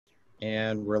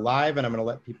And we're live, and I'm going to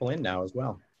let people in now as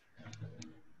well.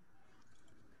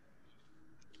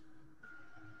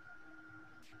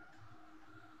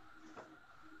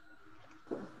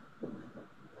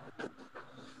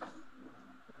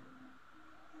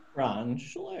 Ron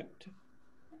Schlicht.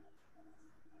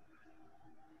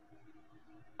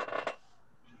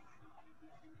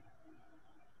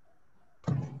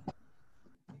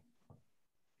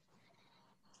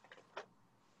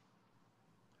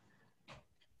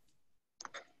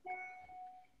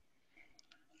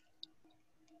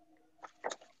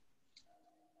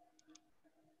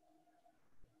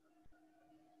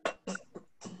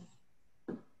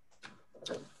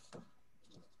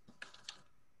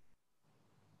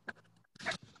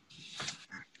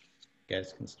 You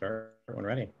guys can start when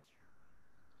ready.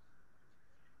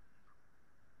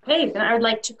 Okay, then I would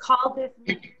like to call this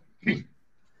meeting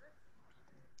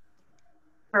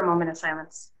for a moment of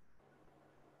silence.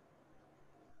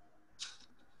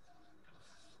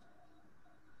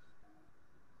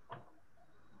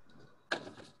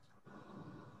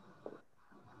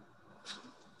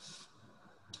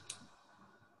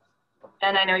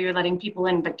 And I know you're letting people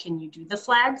in, but can you do the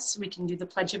flags? We can do the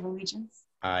Pledge of Allegiance.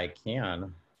 I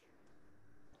can.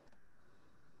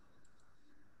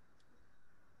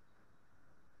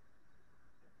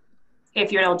 Okay,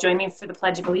 if you would all join me for the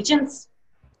Pledge of Allegiance.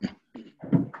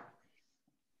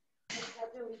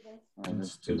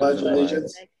 Pledge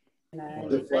allegiance to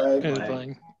the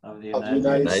flag Of the of the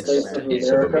United United States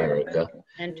of America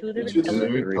and to the and to the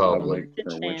republic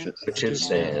republic which it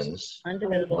stands,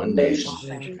 one nation,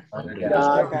 nation, under under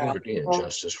God, God, liberty and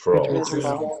justice for all.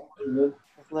 indivisible, with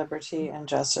with liberty and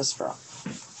justice for all.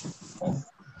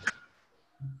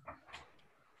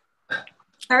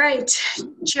 All right,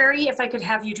 Jerry, if I could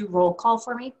have you do roll call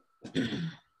for me.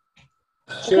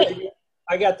 Sure.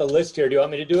 I got the list here. Do you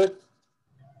want me to do it?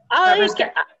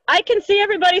 I can see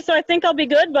everybody, so I think I'll be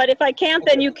good, but if I can't,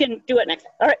 then you can do it next.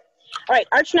 All right,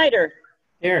 Art Schneider,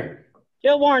 Here.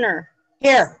 Jill Warner,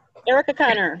 Here. Erica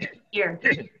Connor, Here.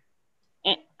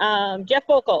 Jeff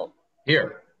Vokel,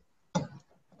 Here.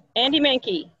 Andy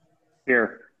Mankey,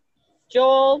 Here.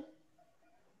 Joel.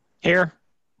 Here.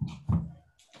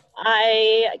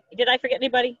 Did I forget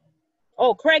anybody?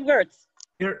 Oh, Craig Verts.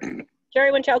 Here.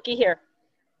 Jerry Winchowski here.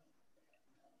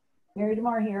 Mary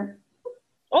DeMar here.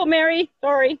 Oh, Mary,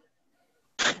 sorry.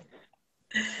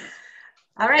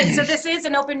 All right, so this is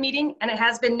an open meeting and it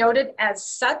has been noted as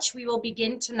such. We will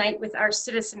begin tonight with our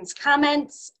citizens'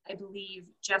 comments. I believe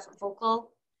Jeff Vokel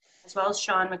as well as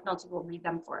Sean McNulty will read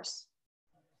them for us.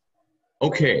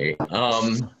 Okay,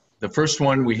 the first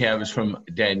one we have is from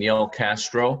Danielle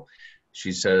Castro.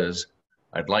 She says,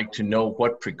 I'd like to know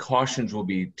what precautions will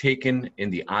be taken in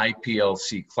the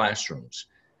IPLC classrooms.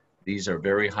 These are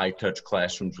very high-touch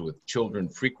classrooms with children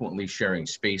frequently sharing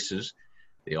spaces.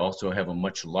 They also have a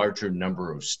much larger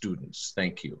number of students.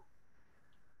 Thank you.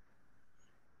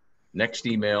 Next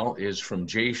email is from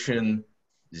Jason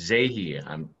Zehe.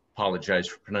 I apologize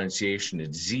for pronunciation.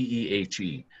 It's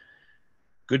Z-E-H-E.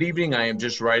 Good evening. I am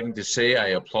just writing to say I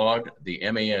applaud the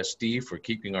MASD for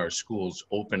keeping our schools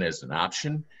open as an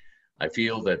option. I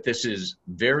feel that this is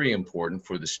very important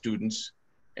for the students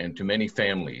and to many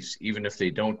families, even if they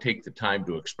don't take the time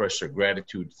to express their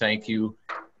gratitude. Thank you,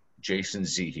 Jason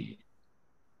Zehe.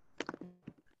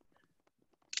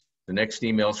 The next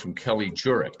email is from Kelly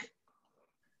Jurek.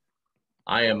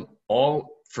 I am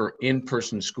all for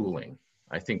in-person schooling.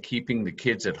 I think keeping the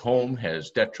kids at home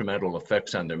has detrimental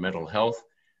effects on their mental health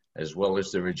as well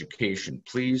as their education.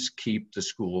 Please keep the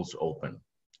schools open.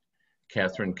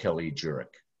 Catherine Kelly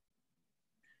Jurek.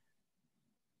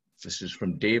 This is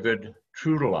from David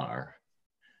Trudelar.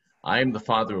 I am the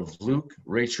father of Luke,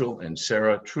 Rachel, and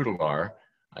Sarah Trudelar.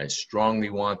 I strongly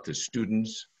want the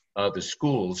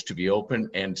schools to be open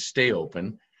and stay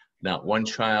open. Not one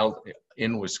child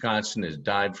in Wisconsin has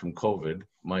died from COVID.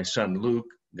 My son Luke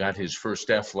got his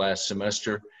first F last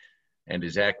semester and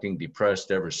is acting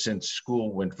depressed ever since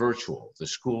school went virtual. The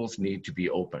schools need to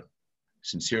be open.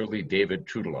 Sincerely, David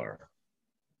Trudelar.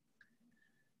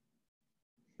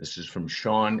 This is from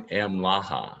Sean M.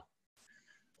 Laha.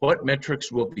 What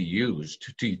metrics will be used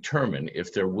to determine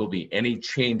if there will be any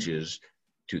changes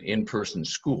to in-person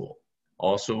school?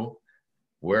 Also,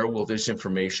 where will this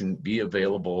information be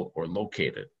available or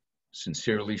located?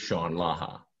 Sincerely, Sean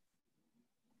Laha.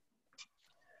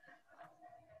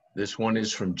 This one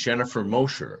is from Jennifer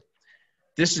Mosher.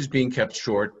 This is being kept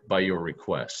short by your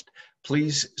request.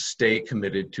 Please stay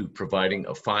committed to providing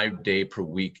a 5-day per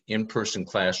week in-person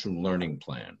classroom learning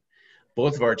plan.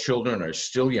 Both of our children are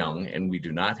still young and we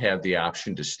do not have the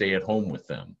option to stay at home with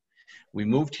them. We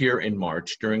moved here in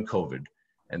March during COVID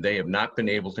and they have not been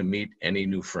able to meet any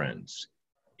new friends.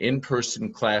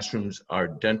 In-person classrooms are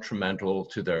detrimental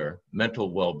to their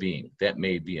mental well-being. That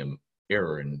may be an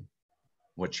error in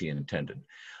what she intended.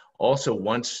 Also,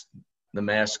 once the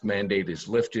mask mandate is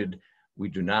lifted, we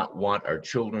do not want our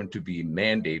children to be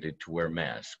mandated to wear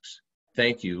masks.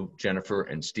 Thank you, Jennifer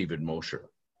and Stephen Mosher.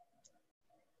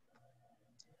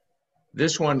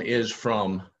 This one is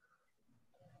from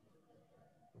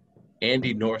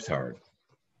Andy Northard.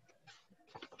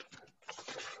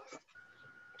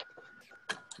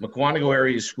 Mukwonago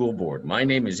Area School Board. My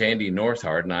name is Andy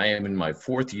Northard, and I am in my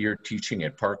 4th year teaching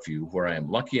at Parkview, where I am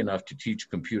lucky enough to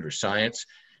teach computer science,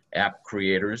 app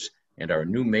creators, and our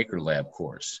new Maker Lab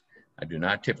course. I do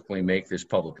not typically make this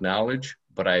public knowledge,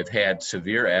 but I've had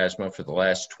severe asthma for the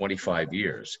last 25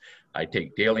 years. I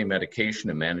take daily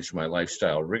medication and manage my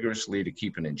lifestyle rigorously to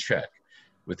keep it in check.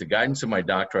 With the guidance of my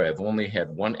doctor, I have only had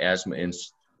one asthma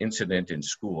incident in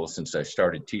school since I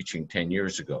started teaching 10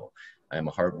 years ago. I am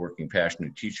a hardworking,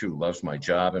 passionate teacher who loves my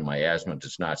job, and my asthma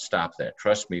does not stop that.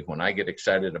 Trust me, when I get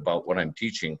excited about what I'm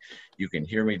teaching, you can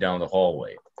hear me down the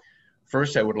hallway.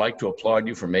 First, I would like to applaud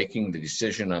you for making the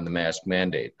decision on the mask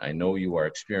mandate. I know you are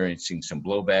experiencing some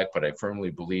blowback, but I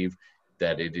firmly believe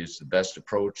that it is the best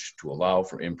approach to allow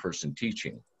for in-person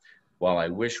teaching. While I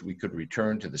wish we could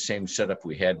return to the same setup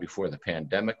we had before the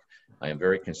pandemic, I am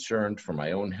very concerned for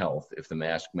my own health if the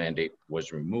mask mandate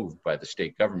was removed by the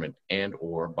state government and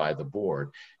or by the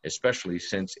board, especially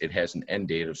since it has an end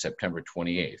date of September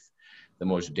 28th. The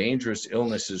most dangerous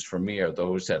illnesses for me are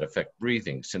those that affect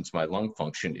breathing, since my lung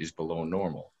function is below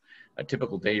normal. A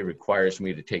typical day requires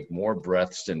me to take more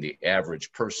breaths than the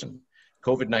average person.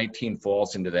 COVID-19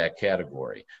 falls into that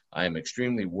category. I am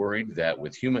extremely worried that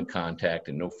with human contact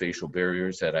and no facial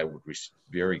barriers that I would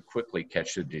very quickly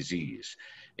catch the disease.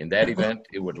 In that event,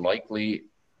 it would likely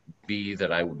be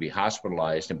that I would be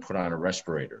hospitalized and put on a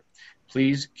respirator.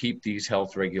 Please keep these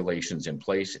health regulations in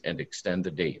place and extend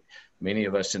the date. Many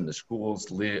of us in the school's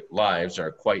lives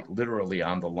are quite literally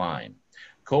on the line.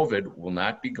 COVID will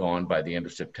not be gone by the end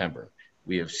of September.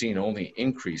 We have seen only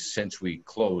increase since we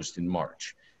closed in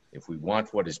March. If we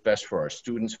want what is best for our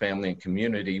students, family, and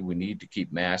community, we need to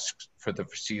keep masks for the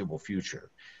foreseeable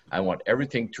future. I want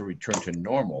everything to return to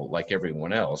normal like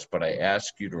everyone else, but I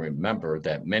ask you to remember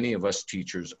that many of us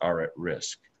teachers are at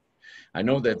risk. I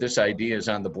know that this idea is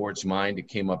on the board's mind. It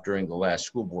came up during the last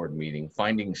school board meeting.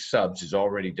 Finding subs is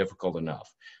already difficult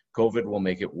enough. COVID will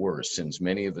make it worse since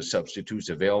many of the substitutes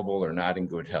available are not in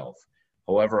good health.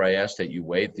 However, I ask that you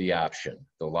weigh the option,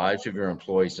 the lives of your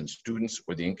employees and students,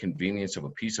 or the inconvenience of a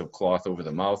piece of cloth over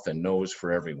the mouth and nose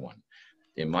for everyone.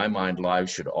 In my mind,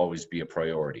 lives should always be a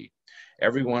priority.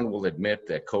 Everyone will admit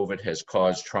that COVID has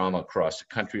caused trauma across the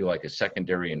country like a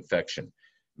secondary infection.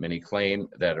 Many claim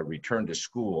that a return to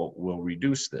school will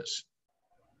reduce this.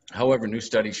 However, new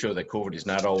studies show that COVID is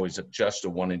not always just a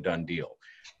one and done deal.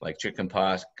 Like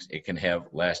chickenpox, it can have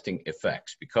lasting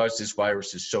effects. Because this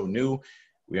virus is so new,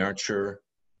 we aren't sure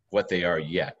what they are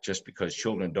yet. Just because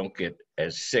children don't get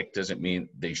as sick doesn't mean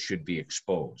they should be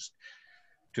exposed.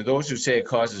 To those who say it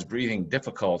causes breathing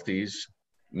difficulties,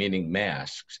 meaning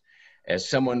masks, as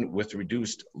someone with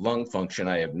reduced lung function,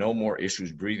 I have no more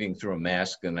issues breathing through a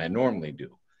mask than I normally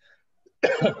do.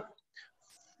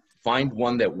 Find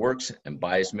one that works and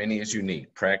buy as many as you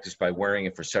need. Practice by wearing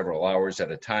it for several hours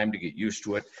at a time to get used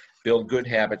to it. Build good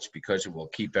habits because it will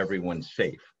keep everyone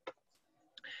safe.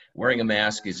 Wearing a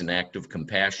mask is an act of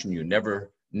compassion. You never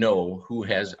know who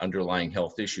has underlying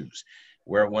health issues.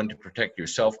 Wear one to protect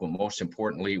yourself, but most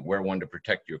importantly, wear one to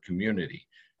protect your community.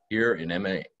 Here in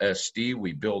MASD,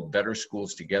 we build better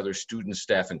schools together. Students,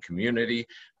 staff, and community.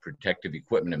 Protective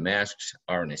equipment and masks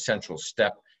are an essential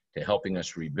step to helping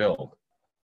us rebuild.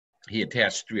 He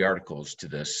attached 3 articles to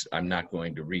this. I'm not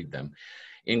going to read them.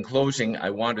 In closing, I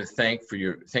want to thank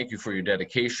you for your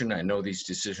dedication. I know these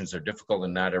decisions are difficult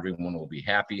and not everyone will be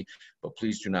happy, but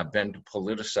please do not bend to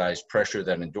politicized pressure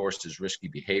that endorses risky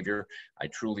behavior. I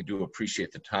truly do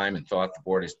appreciate the time and thought the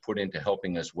board has put into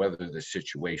helping us weather this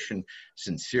situation.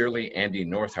 Sincerely, Andy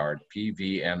Northard,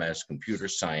 PVMS Computer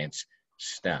Science,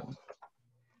 STEM.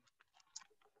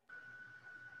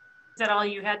 Is that all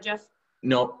you had, Jeff?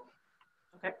 No.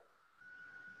 Okay.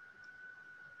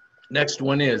 Next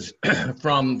one is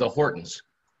from the Hortons.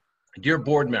 Dear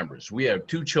board members, we have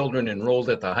 2 children enrolled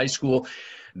at the high school.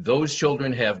 Those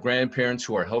children have grandparents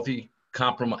who are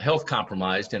health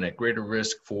compromised and at greater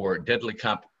risk for deadly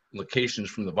complications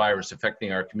from the virus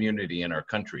affecting our community and our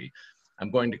country.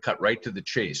 I'm going to cut right to the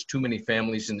chase. Too many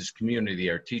families in this community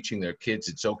are teaching their kids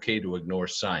it's okay to ignore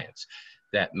science,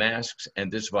 that masks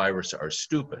and this virus are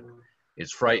stupid.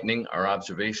 It's frightening. Our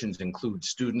observations include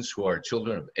students who are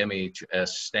children of MHS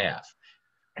staff.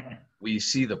 We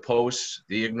see the posts,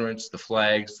 the ignorance, the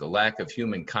flags, the lack of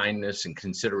human kindness and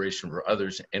consideration for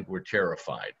others, and we're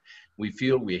terrified. We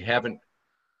feel we haven't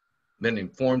been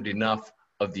informed enough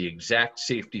of the exact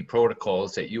safety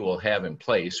protocols that you will have in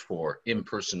place for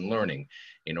in-person learning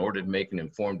in order to make an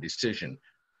informed decision,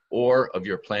 or of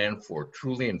your plan for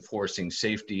truly enforcing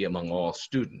safety among all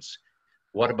students.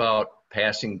 What about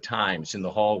passing times in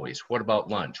the hallways? What about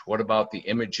lunch? What about the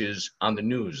images on the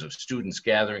news of students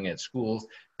gathering at schools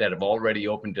that have already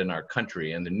opened in our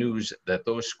country and the news that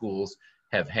those schools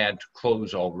have had to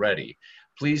close already?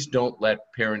 Please don't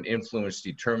let parent influence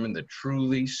determine the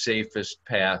truly safest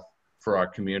path for our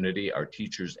community, our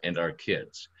teachers, and our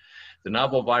kids. The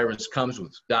novel virus comes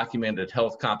with documented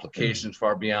health complications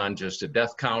far beyond just a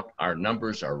death count. Our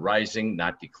numbers are rising,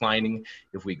 not declining.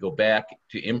 If we go back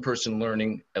to in-person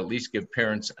learning, at least give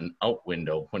parents an out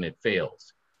window when it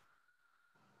fails.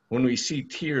 When we see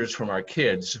tears from our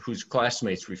kids whose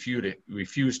classmates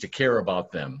refuse to care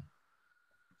about them,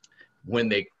 when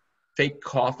they fake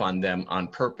cough on them on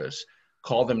purpose,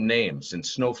 call them names and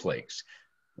snowflakes.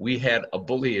 We had a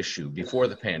bully issue before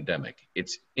the pandemic.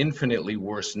 It's infinitely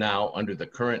worse now under the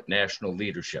current national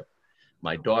leadership.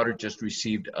 My daughter just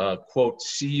received a, quote,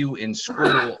 "see you in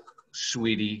school,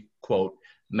 sweetie," quote,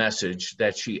 message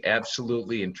that she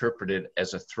absolutely interpreted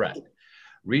as a threat.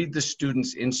 Read the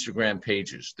students' Instagram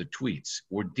pages, the tweets.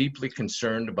 We're deeply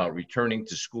concerned about returning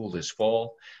to school this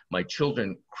fall. My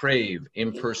children crave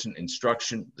in-person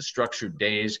instruction, the structured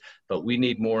days, but we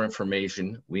need more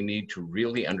information. We need to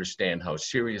really understand how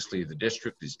seriously the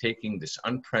district is taking this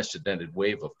unprecedented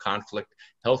wave of conflict,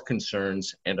 health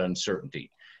concerns, and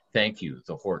uncertainty. Thank you,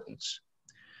 the Hortons.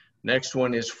 Next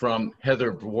one is from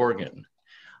Heather Borgen.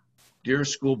 Dear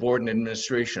School Board and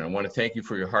Administration, I want to thank you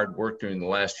for your hard work during the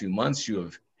last few months. You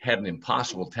have had an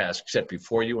impossible task set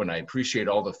before you, and I appreciate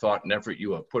all the thought and effort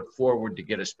you have put forward to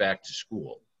get us back to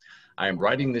school. I am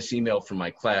writing this email from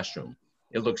my classroom.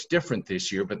 It looks different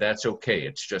this year, but that's okay.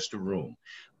 It's just a room.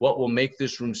 What will make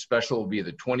this room special will be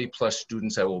the 20+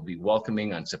 students I will be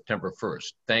welcoming on September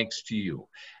 1st. Thanks to you.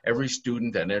 Every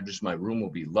student that enters my room will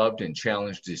be loved and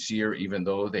challenged this year, even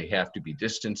though they have to be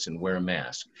distanced and wear a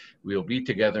mask. We will be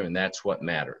together, and that's what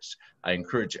matters. I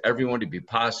encourage everyone to be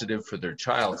positive for their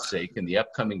child's sake in the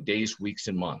upcoming days, weeks,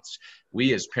 and months.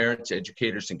 We as parents,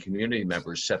 educators, and community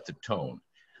members set the tone.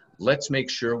 Let's make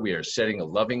sure we are setting a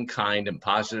loving, kind, and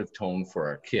positive tone for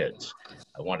our kids.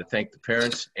 I want to thank the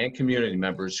parents and community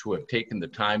members who have taken the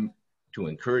time to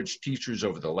encourage teachers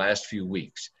over the last few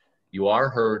weeks. You are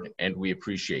heard, and we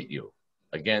appreciate you.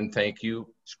 Again, thank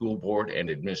you, school board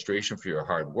and administration, for your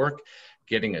hard work,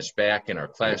 getting us back in our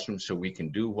classrooms so we can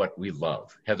do what we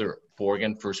love. Heather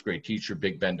Borgen, first grade teacher,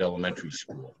 Big Bend Elementary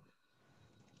School.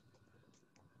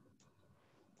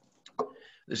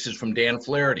 This is from Dan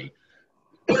Flaherty.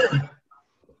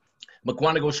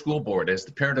 Mukwonago School Board, as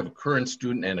the parent of a current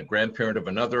student and a grandparent of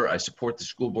another, I support the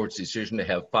school board's decision to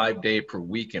have 5-day per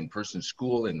week in-person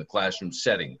school in the classroom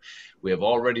setting. We have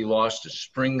already lost a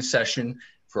spring session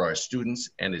for our students,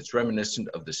 and it's reminiscent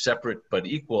of the separate but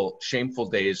equal shameful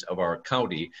days of our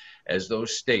county, as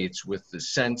those states with the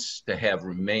sense to have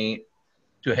remained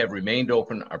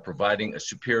open are providing a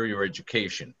superior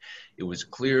education. It was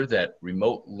clear that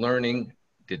remote learning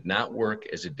did not work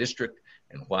as a district.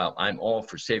 And while I'm all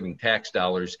for saving tax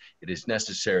dollars, it is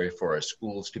necessary for our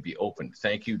schools to be open.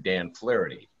 Thank you, Dan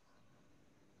Flaherty.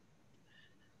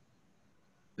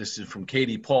 This is from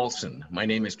Katie Paulson. My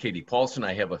name is Katie Paulson.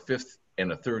 I have a 5th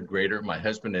and a 3rd grader. My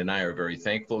husband and I are very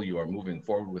thankful you are moving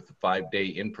forward with the 5-day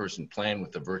in-person plan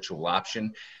with the virtual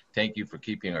option. Thank you for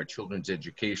keeping our children's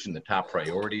education the top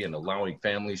priority and allowing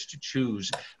families to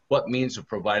choose what means of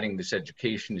providing this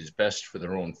education is best for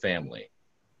their own family.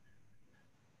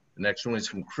 The next one is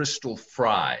from Crystal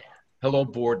Fry. Hello,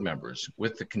 board members.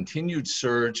 With the continued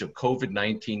surge of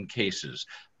COVID-19 cases,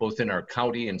 both in our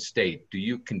county and state, do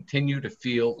you continue to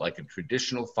feel like a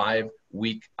traditional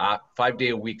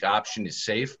 5-day-a-week option is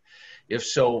safe? If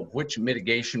so, which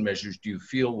mitigation measures do you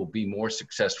feel will be more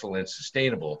successful and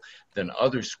sustainable than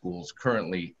other schools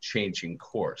currently changing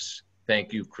course?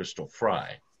 Thank you, Crystal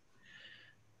Fry.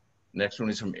 Next one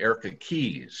is from Erica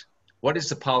Keys. What is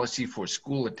the policy for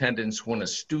school attendance when a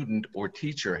student or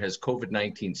teacher has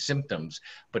COVID-19 symptoms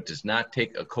but does not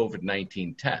take a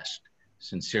COVID-19 test?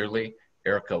 Sincerely,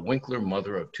 Erica Winkler,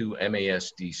 mother of 2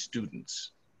 MASD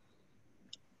students.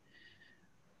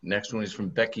 Next one is from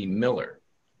Becky Miller.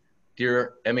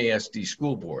 Dear MASD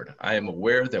School Board, I am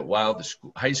aware that while the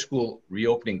high school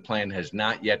reopening plan has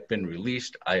not yet been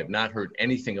released, I have not heard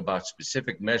anything about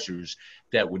specific measures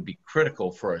that would be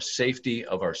critical for our safety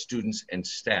of our students and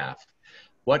staff.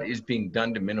 What is being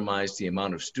done to minimize the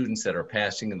amount of students that are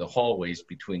passing in the hallways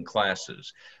between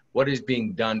classes? What is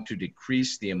being done to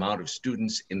decrease the amount of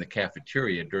students in the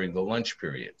cafeteria during the lunch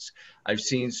periods? I've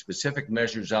seen specific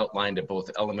measures outlined at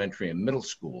both elementary and middle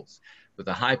schools. With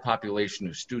a high population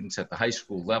of students at the high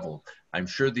school level, I'm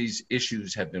sure these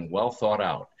issues have been well thought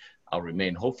out. I'll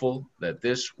remain hopeful that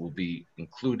this will be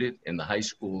included in the high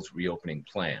school's reopening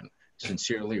plan.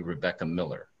 Sincerely, Rebecca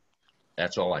Miller.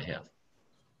 That's all I have.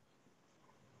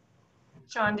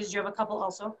 Sean, did you have a couple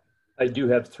also? I do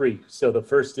have 3. So the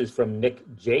first is from Nick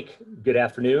Jake. Good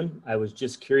afternoon. I was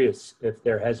just curious if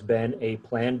there has been a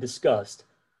plan discussed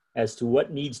as to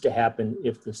what needs to happen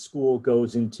if the school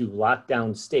goes into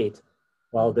lockdown state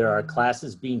while there are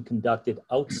classes being conducted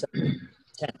outside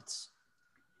tents.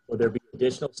 Will there be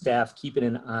additional staff keeping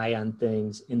an eye on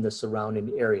things in the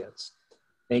surrounding areas?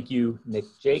 Thank you, Nick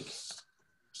Jake.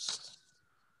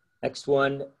 Next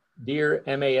one, dear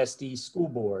MASD School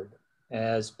Board,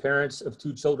 as parents of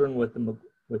 2 children within the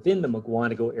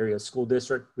Mukwonago area school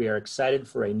district, we are excited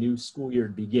for a new school year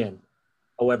to begin.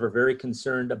 However, very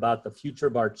concerned about the future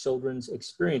of our children's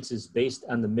experiences based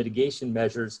on the mitigation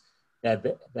measures that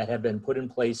have been put in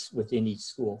place within each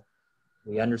school.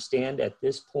 We understand at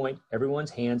this point, everyone's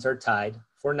hands are tied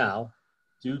for now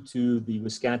due to the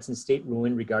Wisconsin state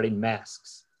ruling regarding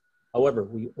masks. However,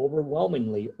 we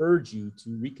overwhelmingly urge you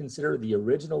to reconsider the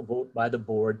original vote by the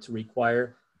board to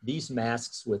require these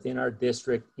masks within our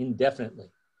district indefinitely.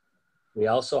 We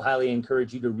also highly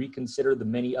encourage you to reconsider the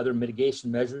many other mitigation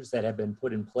measures that have been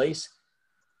put in place.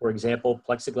 For example,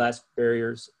 plexiglass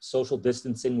barriers, social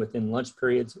distancing within lunch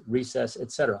periods, recess,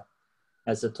 etc.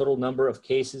 As the total number of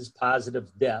cases, positive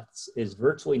deaths is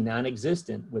virtually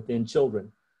non-existent within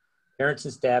children. Parents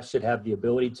and staff should have the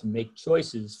ability to make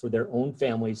choices for their own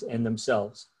families and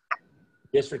themselves.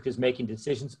 The district is making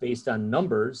decisions based on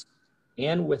numbers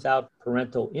and without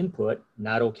parental input,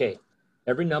 not okay.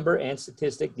 Every number and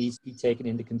statistic needs to be taken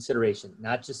into consideration,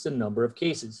 not just the number of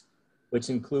cases, which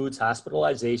includes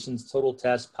hospitalizations, total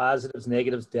tests, positives,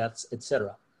 negatives, deaths,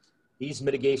 etc. These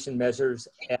mitigation measures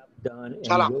have done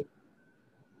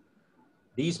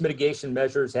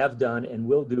and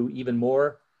will do even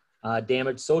more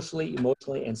damage socially,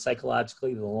 emotionally, and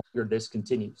psychologically the longer this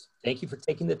continues. Thank you for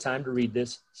taking the time to read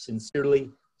this.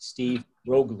 Sincerely, Steve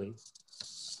Rogley.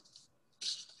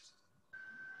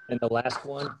 And the last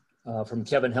one from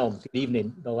Kevin Helm. Good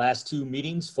evening. The last 2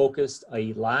 meetings focused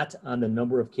a lot on the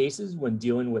number of cases when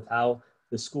dealing with how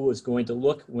the school is going to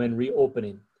look when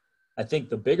reopening. I think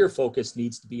the bigger focus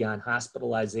needs to be on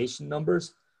hospitalization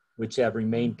numbers, which have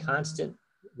remained constant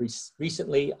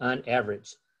recently on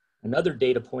average. Another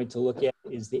data point to look at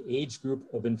is the age group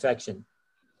of infection.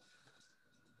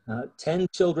 10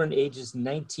 children ages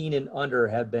 19 and under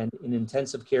have been in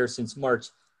intensive care since March,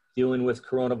 dealing with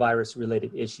coronavirus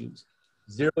related issues.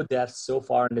 0 deaths so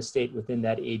far in the state within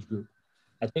that age group.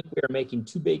 I think we are making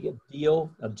too big a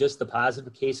deal of just the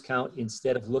positive case count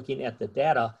instead of looking at the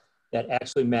data that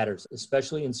actually matters,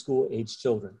 especially in school age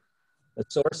children. The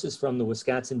source is from the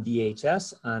Wisconsin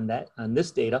DHS on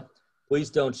this data. Please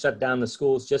don't shut down the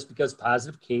schools just because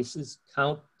positive cases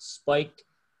count spiked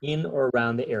in or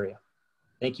around the area.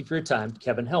 Thank you for your time,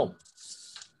 Kevin Helm.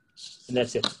 And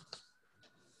that's it.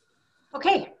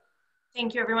 Okay.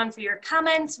 Thank you everyone for your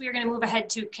comments. We are going to move ahead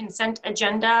to consent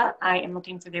agenda. I am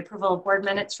looking for the approval of board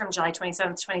minutes from July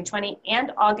 27th, 2020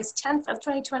 and August 10th of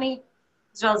 2020,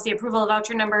 as well as the approval of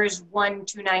voucher numbers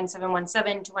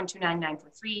 129717 to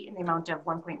 129943 in the amount of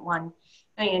 $1.1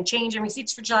 million and change, and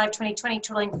receipts for July of 2020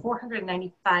 totaling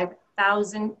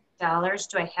 $495,000.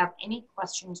 Do I have any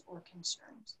questions or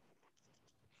concerns?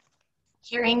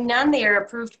 Hearing none, they are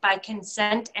approved by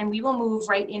consent, and we will move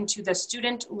right into the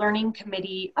Student Learning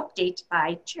Committee update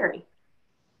by Cherry.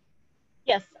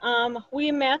 Yes,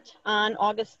 we met on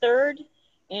August 3rd,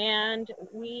 and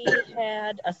we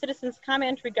had a citizen's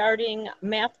comment regarding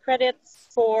math credits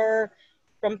from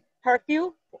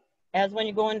Parkview. As when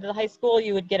you go into the high school,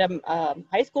 you would get a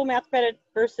high school math credit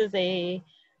versus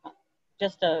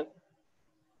just a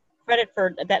credit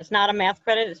that's not a math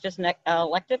credit, it's just an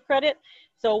elective credit.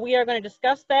 So we are going to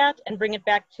discuss that and bring it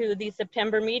back to the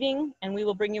September meeting, and we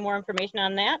will bring you more information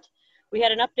on that. We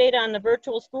had an update on the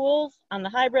virtual schools, on the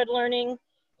hybrid learning,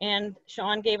 and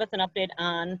Sean gave us an update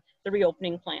on the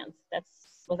reopening plans. That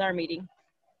was our meeting.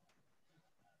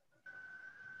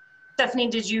 Stephanie,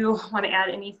 did you want to add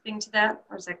anything to that,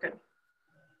 or is that good?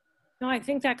 No, I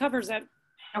think that covers it.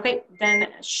 Okay, then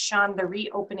Sean, the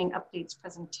reopening updates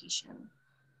presentation.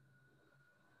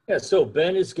 Yeah, so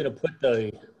Ben is going to put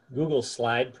the Google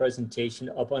slide presentation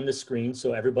up on the screen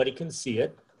so everybody can see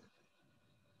it.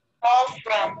 Call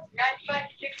from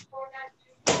 95649.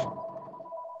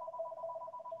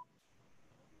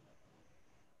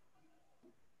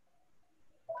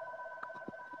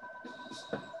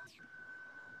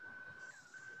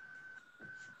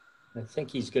 I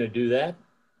think he's going to do that.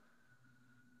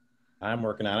 I'm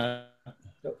working on it.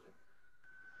 Oh,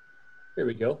 here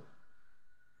we go.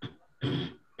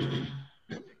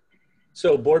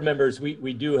 So board members,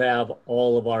 we do have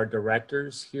all of our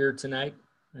directors here tonight.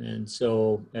 And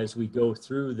so as we go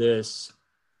through this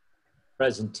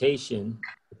presentation,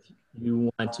 if you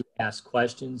want to ask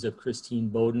questions of Christine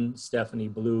Bowden, Stephanie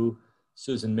Blue,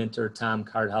 Susan Minter, Tom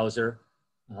Cardhauser,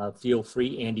 feel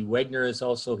free. Andy Wegner is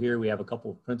also here. We have a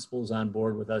couple of principals on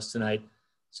board with us tonight.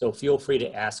 So feel free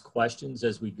to ask questions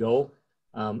as we go.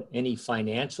 Any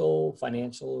financial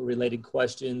related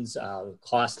questions,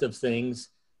 cost of things,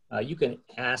 you can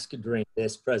ask during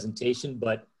this presentation,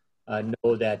 but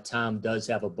know that Tom does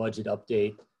have a budget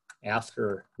update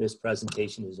after this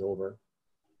presentation is over.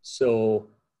 So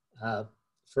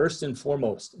first and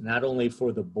foremost, not only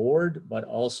for the board, but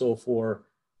also for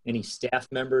any staff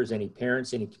members, any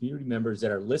parents, any community members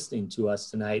that are listening to us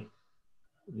tonight,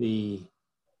 the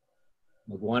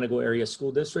Mukwonago Area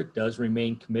School District does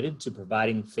remain committed to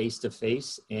providing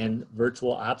face-to-face and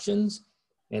virtual options.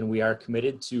 And we are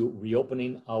committed to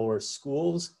reopening our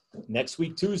schools next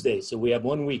week, Tuesday. So we have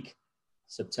 1 week.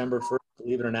 September 1st,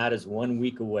 believe it or not, is 1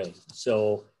 week away.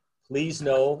 So please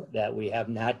know that we have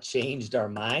not changed our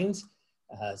minds.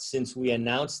 Since we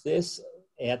announced this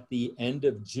at the end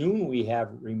of June, we have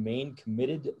remained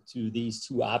committed to these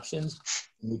two options.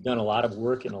 We've done a lot of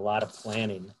work and a lot of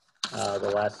planning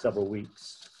the last several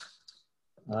weeks.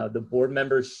 The board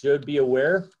members should be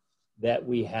aware that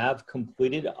we have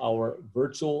completed our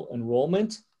virtual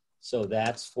enrollment. So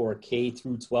that's for K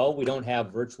through 12. We don't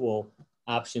have virtual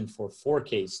option for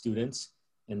 4K students.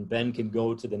 And Ben can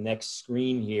go to the next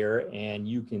screen here and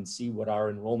you can see what our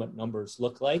enrollment numbers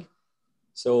look like.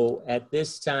 So at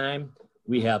this time,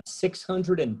 we have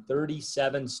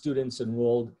 637 students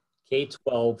enrolled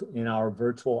K-12 in our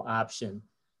virtual option.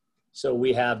 So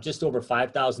we have just over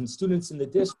 5,000 students in the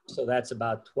district, so that's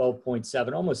about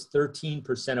 12.7, almost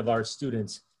 13% of our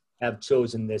students have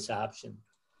chosen this option.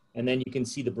 And then you can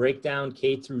see the breakdown,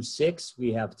 K through 6,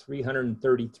 we have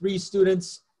 333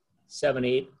 students, 7,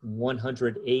 8,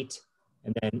 108.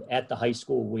 And then at the high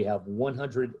school, we have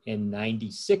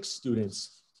 196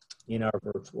 students in our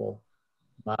virtual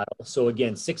model. So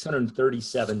again,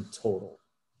 637 total.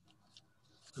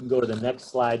 You can go to the next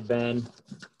slide, Ben.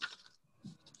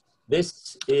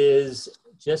 This is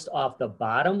just off the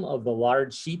bottom of the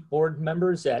large sheet board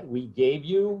members that we gave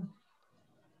you.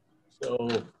 So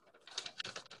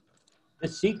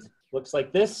this sheet looks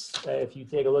like this. If you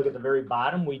take a look at the very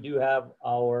bottom, we do have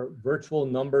our virtual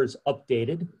numbers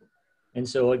updated. And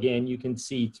so again, you can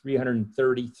see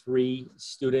 333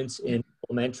 students in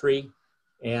elementary.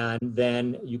 And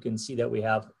then you can see that we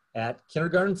have at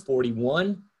kindergarten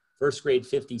 41, first grade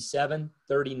 57,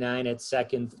 39 at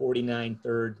second, 49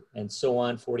 third, and so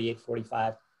on, 48,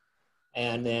 45.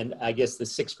 And then I guess the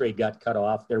sixth grade got cut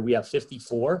off there. We have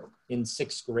 54 in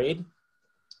sixth grade.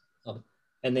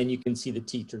 And then you can see the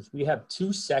teachers. We have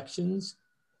two sections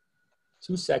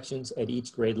at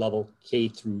each grade level, K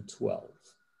through 12.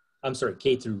 I'm sorry,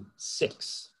 K through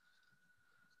 6.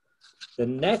 The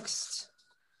next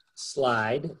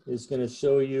slide is going to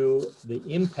show you the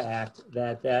impact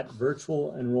that that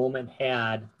virtual enrollment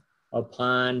had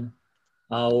upon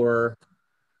our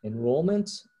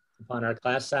enrollment, upon our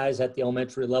class size at the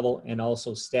elementary level, and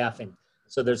also staffing.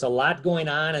 So there's a lot going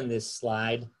on in this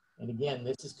slide. And again,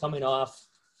 this is coming off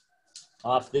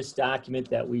this document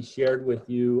that we shared with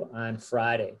you on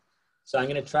Friday. So I'm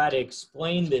going to try to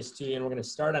explain this to you, and we're going to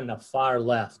start on the far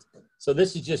left. So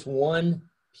this is just one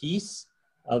piece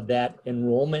of that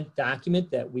enrollment document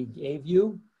that we gave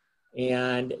you.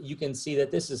 And you can see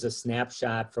that this is a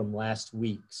snapshot from last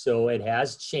week. So it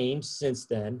has changed since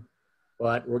then,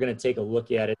 but we're going to take a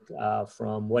look at it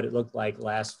from what it looked like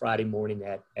last Friday morning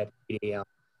at 8 a.m.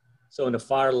 So on the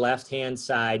far left-hand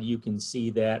side, you can see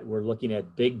that we're looking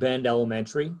at Big Bend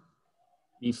Elementary.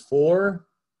 Before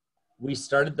we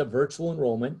started the virtual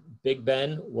enrollment, Big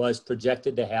Bend was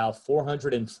projected to have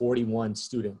 441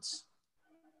 students.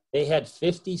 They had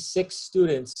 56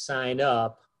 students sign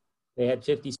up. They had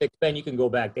 56, Ben, you can go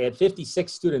back. They had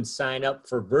 56 students sign up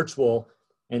for virtual.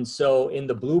 And so in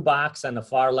the blue box on the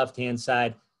far left-hand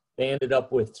side, they ended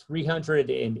up with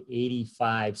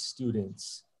 385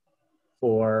 students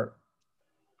for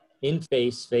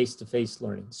face-to-face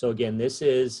learning. So again, this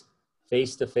is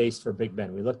face-to-face for Big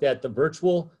Bend. We looked at the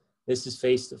virtual, this is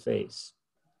face-to-face.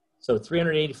 So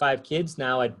 385 kids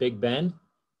now at Big Bend.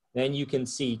 Then you can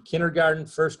see kindergarten,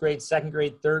 first grade, second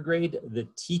grade, third grade, the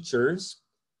teachers.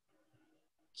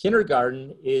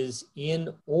 Kindergarten is in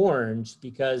orange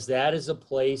because that is a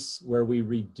place where we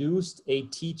reduced a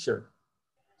teacher.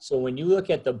 So when you look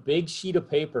at the big sheet of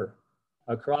paper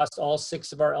across all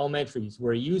 6 of our elementaries,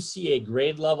 where you see a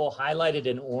grade level highlighted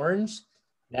in orange,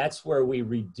 that's where we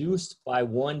reduced by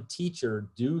 1 teacher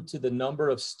due to the number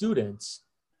of students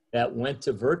that went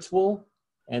to virtual,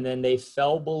 and then they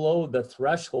fell below the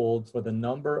threshold for the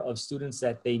number of students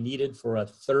that they needed for a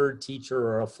 3rd teacher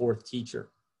or a 4th teacher.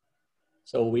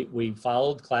 So we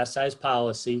followed class size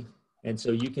policy, and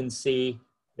so you can see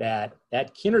that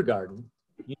at kindergarten,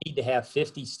 you need to have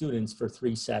 50 students for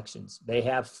 3 sections. They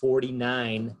have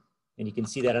 49, and you can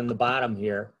see that on the bottom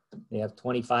here. They have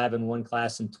 25 in one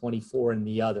class and 24 in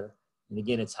the other. And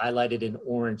again, it's highlighted in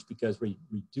orange because we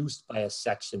reduced by a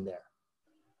section there.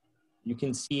 You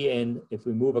can see if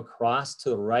we move across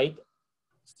to the right,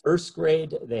 first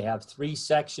grade, they have 3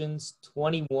 sections,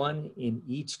 21 in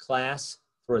each class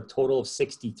for a total of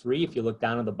 63. If you look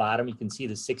down at the bottom, you can see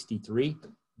the 63.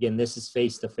 Again, this is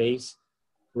face-to-face.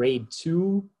 Grade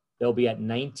 2, they'll be at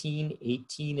 19,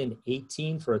 18, and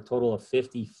 18 for a total of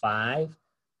 55.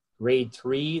 Grade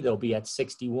 3, they'll be at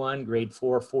 61. Grade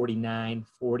 4, 49,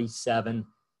 47.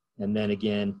 And then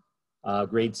again,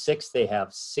 grade 6, they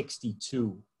have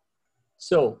 62.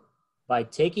 So by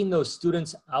taking those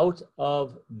students out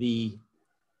of the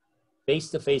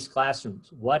face-to-face classrooms,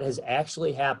 what has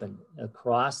actually happened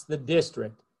across the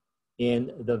district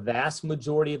in the vast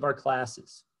majority of our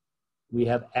classes, we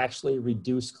have actually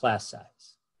reduced class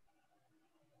size.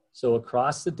 So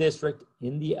across the district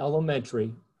in the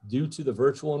elementary, due to the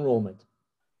virtual enrollment,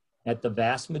 at the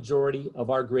vast majority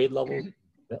of our grade levels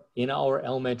in our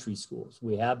elementary schools,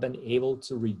 we have been able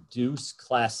to reduce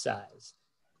class size.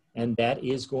 And that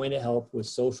is going to help with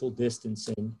social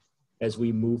distancing as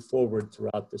we move forward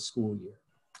throughout the school year.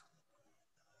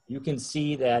 You can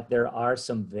see that there are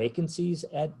some vacancies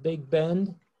at Big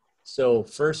Bend. So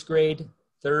first grade,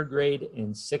 third grade,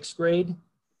 and 6th grade.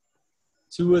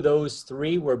 2 of those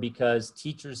 3 were because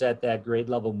teachers at that grade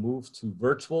level moved to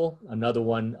virtual. Another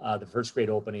one, the first grade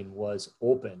opening was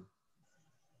open.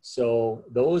 So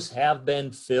those have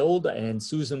been filled, and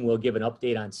Susan will give an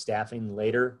update on staffing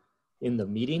later in the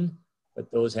meeting, but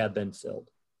those have been filled.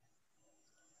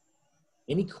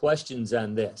 Any questions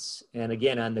on this? And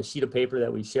again, on the sheet of paper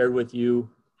that we shared with you,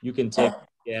 you can take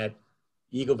at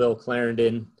Eagleville,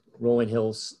 Clarendon, Rolling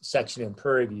Hills section in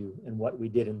Prairie View and what we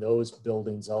did in those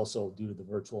buildings also due to the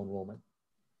virtual enrollment.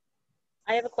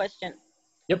 I have a question.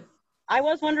 Yep. I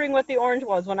was wondering what the orange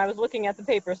was when I was looking at the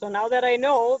paper. So now that I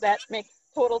know, that makes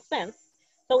total sense.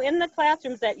 So in the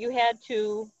classrooms that you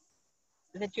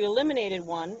eliminated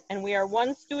one, and we are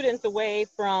 1 student away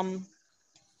from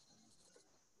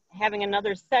having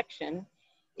another section.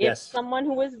 If Yes. someone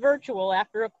who is virtual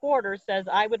after a quarter says,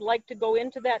 I would like to go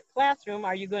into that classroom,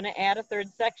 are you going to add a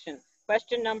 3rd section?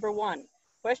 Question number 1.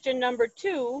 Question number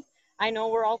 2, I know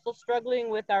we're also struggling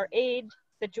with our aid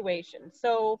situation.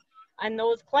 So on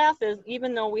those classes,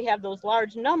 even though we have those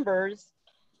large numbers,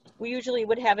 we usually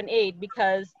would have an aid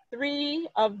because 3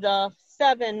 of the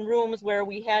 7 rooms where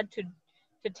we had to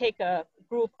take a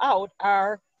group out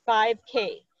are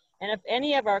 5K. And if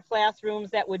any of our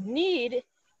classrooms that would need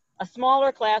a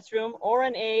smaller classroom or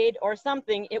an aid or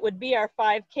something, it would be our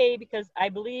 5K because I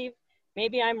believe,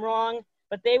 maybe I'm wrong,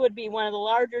 but they would be one of the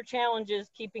larger challenges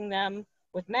keeping them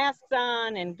with masks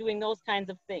on and doing those kinds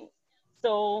of things.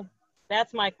 So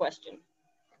that's my question.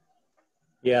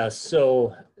 Yeah,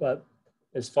 so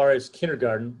as far as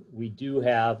kindergarten, we do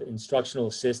have instructional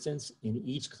assistants in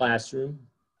each classroom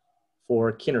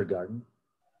for kindergarten.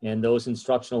 And those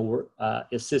instructional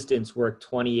assistants work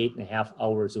 28.5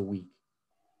 hours a week.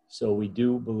 So we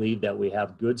do believe that we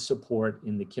have good support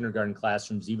in the kindergarten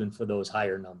classrooms, even for those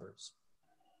higher numbers.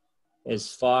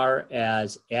 As far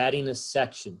as adding a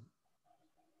section,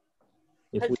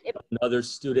 if we have another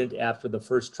student after the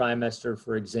first trimester,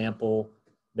 for example,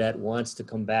 that wants to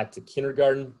come back to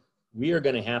kindergarten, we are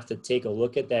going to have to take a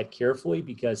look at that carefully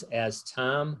because as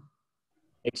Tom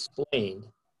explained,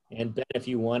 and Ben, if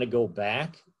you want to go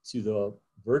back to the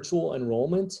virtual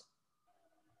enrollment,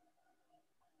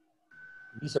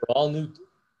 these are all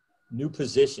new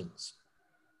positions.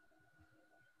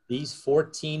 These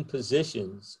 14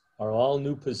 positions are all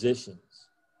new positions.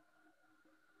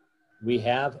 We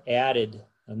have added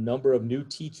a number of new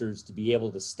teachers to be able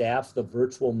to staff the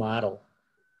virtual model.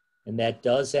 And that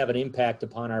does have an impact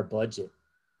upon our budget.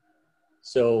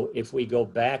 So if we go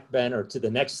back, Ben, or to the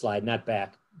next slide, not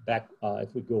back,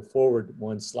 if we go forward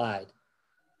one slide,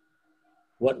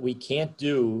 what we can't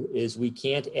do is we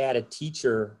can't add a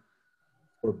teacher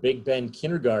for Big Bend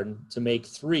kindergarten to make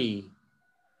 3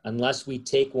 unless we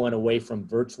take one away from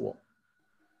virtual.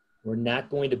 We're not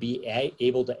going to be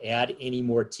able to add any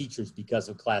more teachers because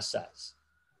of class size.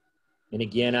 And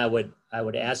again, I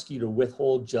would ask you to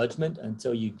withhold judgment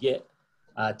until you get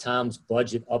Tom's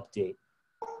budget update.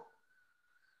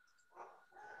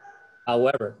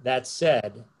 However, that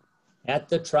said, at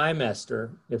the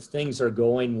trimester, if things are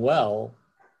going well,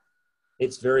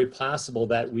 it's very possible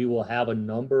that we will have a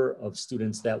number of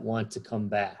students that want to come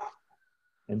back.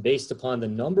 And based upon the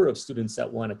number of students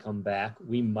that want to come back,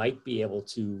 we might be able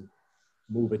to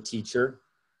move a teacher,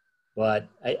 but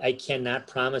I cannot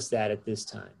promise that at this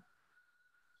time.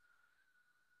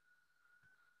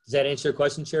 Does that answer your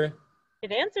question, Sherry?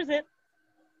 It answers it.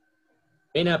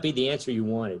 May not be the answer you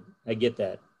wanted. I get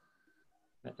that.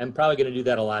 I'm probably going to do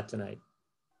that a lot tonight.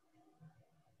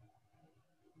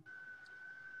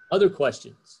 Other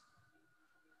questions?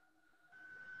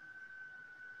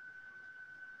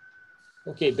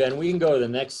 Okay, Ben, we can go to the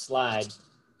next slide.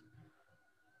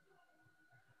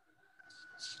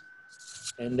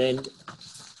 And then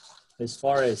as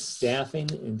far as staffing,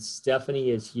 and Stephanie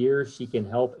is here, she can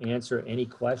help answer any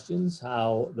questions,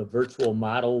 how the virtual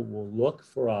model will look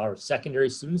for our secondary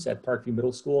students at Parkview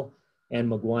Middle School and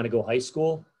Mukwonago High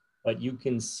School. But you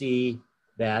can see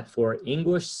that for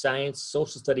English, science,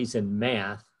 social studies, and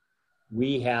math,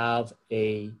 we have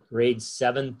a grade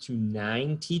 7 to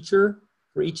 9 teacher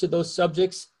for each of those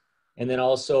subjects, and then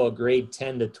also a grade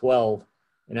 10 to 12.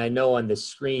 And I know on the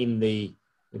screen, the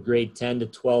grade 10 to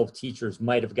 12 teachers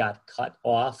might have got cut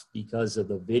off because of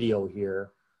the video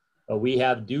here, but we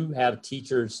do have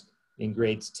teachers in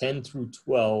grades 10 through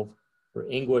 12 for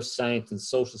English, science, and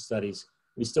social studies.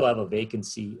 We still have a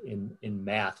vacancy in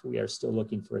math. We are still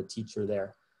looking for a teacher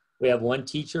there. We have 1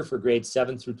 teacher for grades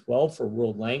 7 through 12 for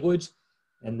world language,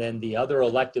 and then the other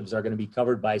electives are going to be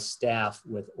covered by staff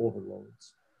with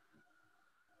overloads.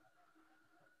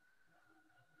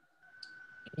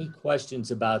 Any questions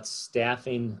about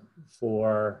staffing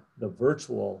for the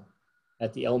virtual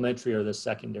at the elementary or the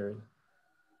secondary?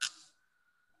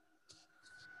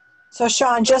 So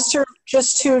Sean, just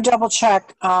to double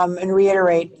check and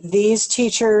reiterate, these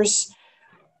teachers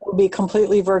will be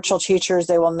completely virtual teachers.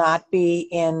 They will not be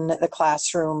in the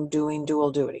classroom doing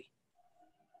dual duty.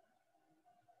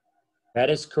 That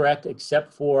is correct,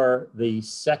 except for the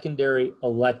secondary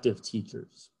elective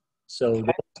teachers. So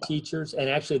Okay. those teachers, and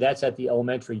actually that's at the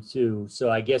elementary too. So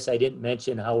I guess I didn't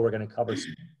mention how we're going to cover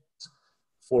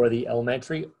for the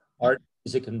elementary, art,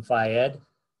 music, and Phi-Ed.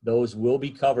 Those will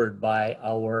be covered by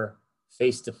our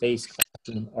face-to-face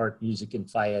classroom art, music, and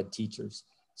Phi-Ed teachers.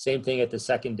 Same thing at the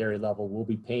secondary level. We'll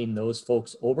be paying those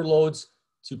folks overloads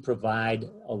to provide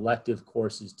elective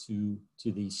courses to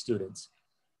these students.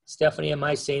 Stephanie, am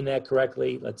I saying that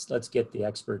correctly? Let's get the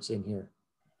experts in here.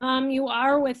 You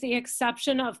are, with the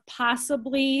exception of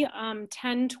possibly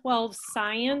 10-12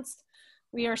 science.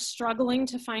 We are struggling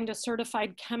to find a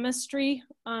certified chemistry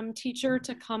teacher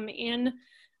to come in.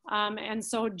 And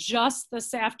so just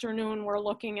this afternoon, we're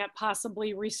looking at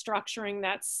possibly restructuring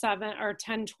that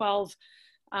 10-12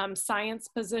 science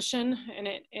position. And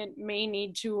it may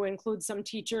need to include some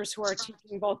teachers who are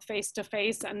teaching both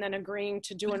face-to-face and then agreeing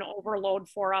to do an overload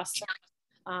for us.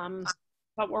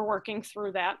 But we're working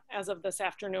through that as of this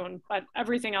afternoon. But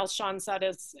everything else Sean said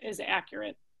is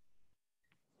accurate.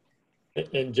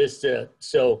 And just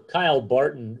so Kyle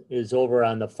Barton is over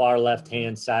on the far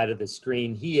left-hand side of the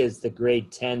screen. He is the grade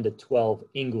 10 to 12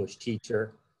 English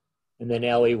teacher. And then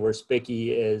Ellie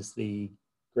Werspicki is the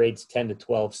grades 10 to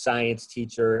 12 science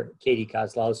teacher. Katie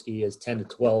Kozlowski is 10 to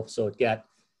 12. So it got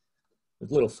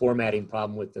a little formatting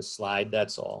problem with the slide,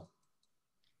 that's all.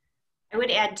 I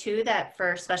would add too that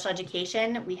for special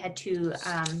education, we had to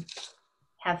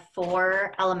have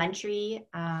 4 elementary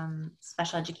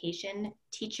special education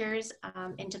teachers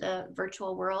into the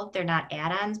virtual world. They're not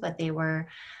add-ons, but they were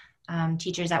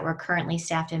teachers that were currently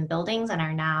staffed in buildings and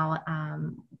are now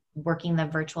working the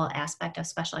virtual aspect of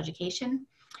special education.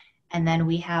 And then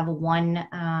we have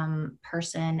 1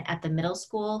 person at the middle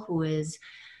school who is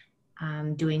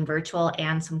doing virtual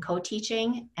and some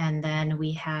co-teaching. And then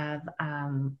we have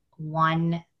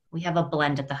we have a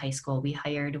blend at the high school. We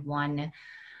hired 1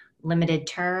 limited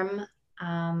term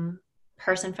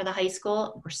person for the high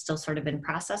school. We're still sort of in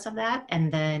process of that.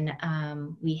 And then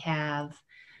we have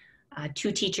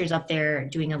 2 teachers up there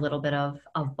doing a little bit of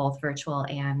both virtual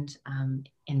and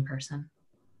in person.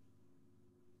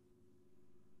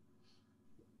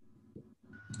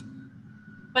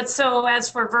 But so as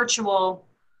for virtual,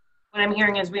 what I'm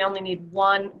hearing is we only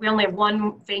have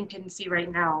one vacancy right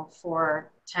now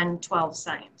for 10-12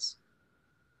 science.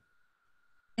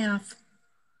 Yeah.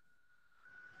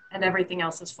 And everything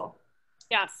else is full.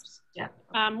 Yes. Yeah.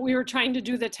 We were trying to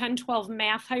do the 10-12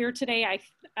 math hire today.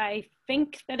 I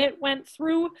think that it went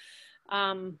through.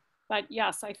 But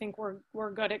yes, I think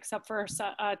we're good except for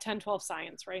 10-12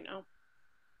 science right now.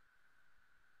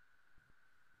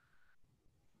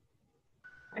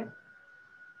 Okay.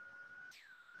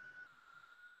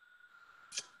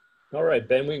 All right,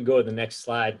 Ben, we can go to the next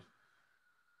slide.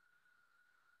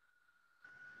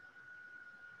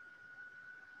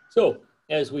 So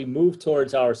as we move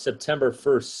towards our September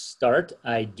 1st start,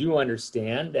 I do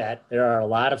understand that there are a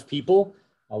lot of people,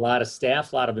 a lot of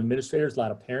staff, a lot of administrators, a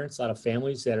lot of parents, a lot of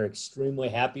families that are extremely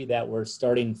happy that we're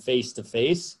starting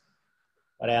face-to-face.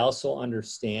 But I also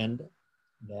understand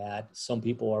that some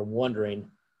people are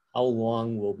wondering how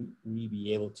long will we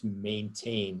be able to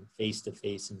maintain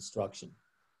face-to-face instruction.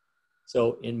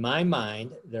 So in my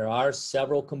mind, there are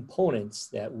several components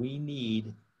that we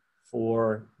need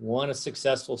for one, a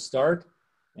successful start,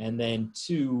 and then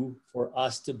two, for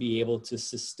us to be able to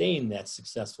sustain that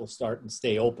successful start and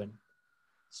stay open.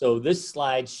 So this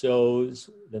slide shows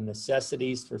the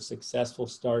necessities for successful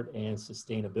start and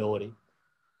sustainability.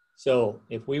 So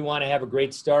if we want to have a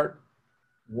great start,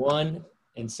 one,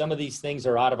 and some of these things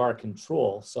are out of our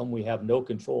control, some we have no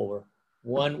control over.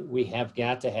 One, we have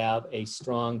got to have a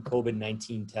strong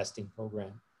COVID-19 testing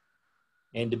program.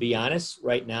 And to be honest,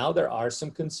 right now, there are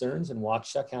some concerns in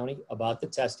Waukesha County about the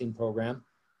testing program.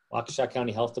 Waukesha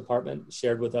County Health Department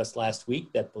shared with us last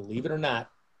week that, believe it or not,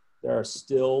 there are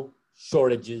still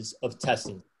shortages of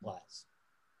testing supplies.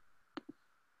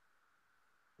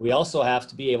 We also have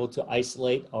to be able to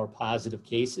isolate our positive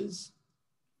cases.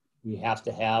 We have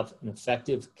to have an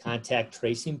effective contact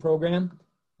tracing program.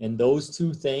 And those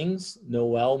two things,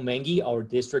 Noelle Mengi, our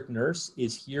district nurse,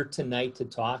 is here tonight to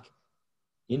talk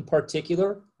in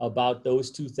particular about those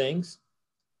two things.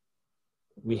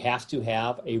 We have to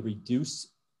have a reduced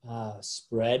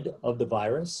spread of the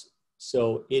virus.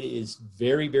 So it is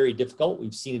very, very difficult.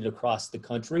 We've seen it across the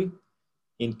country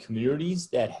in communities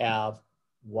that have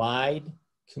wide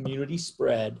community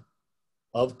spread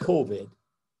of COVID.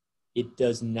 It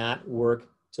does not work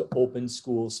to open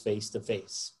schools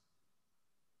face-to-face.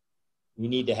 We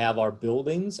need to have our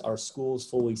buildings, our schools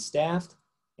fully staffed,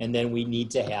 and then we need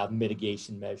to have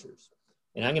mitigation measures.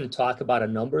 And I'm going to talk about a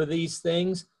number of these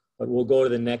things, but we'll go to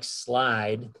the next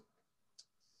slide.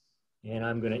 And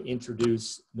I'm going to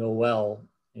introduce Noelle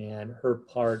and her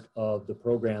part of the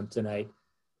program tonight.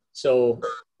 So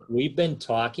we've been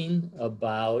talking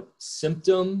about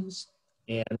symptoms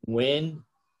and when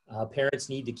parents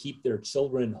need to keep their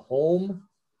children home.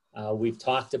 We've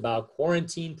talked about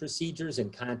quarantine procedures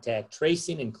and contact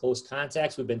tracing and close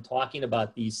contacts. We've been talking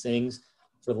about these things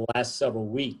for the last several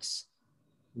weeks.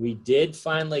 We did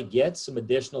finally get some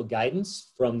additional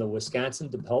guidance from the Wisconsin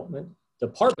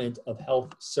Department of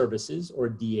Health Services, or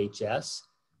DHS.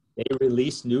 They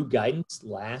released new guidance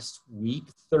last week,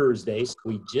 Thursday. So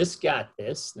we just got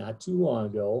this not too long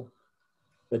ago.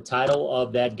 The title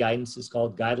of that guidance is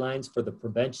called Guidelines for the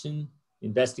Prevention,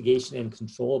 Investigation, and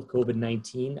Control of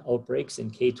COVID-19 Outbreaks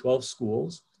in K-12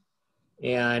 Schools.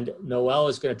 And Noelle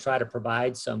is going to try to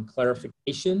provide some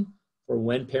clarification for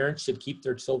when parents should keep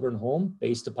their children home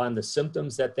based upon the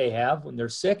symptoms that they have when they're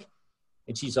sick.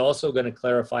 And she's also going to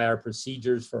clarify our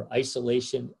procedures for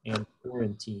isolation and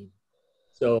quarantine.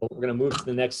 So we're going to move to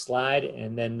the next slide,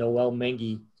 and then Noelle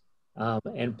Mengi.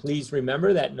 And please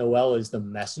remember that Noelle is the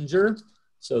messenger.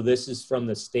 So this is from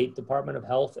the State Department of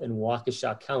Health in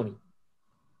Waukesha County.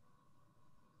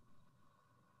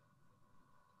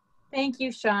 Thank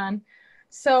you, Sean.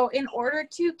 So in order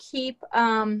to keep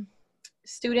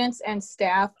students and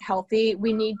staff healthy,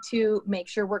 we need to make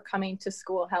sure we're coming to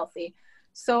school healthy.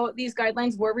 So these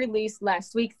guidelines were released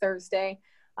last week, Thursday,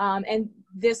 and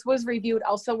this was reviewed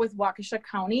also with Waukesha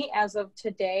County as of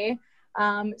today.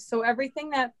 So everything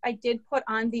that I did put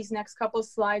on these next couple of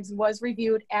slides was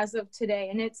reviewed as of today,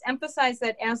 and it's emphasized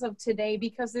that as of today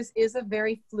because this is a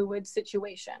very fluid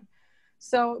situation.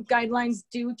 So guidelines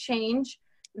do change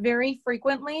very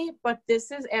frequently, but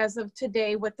this is as of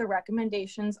today what the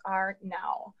recommendations are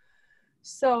now.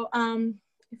 So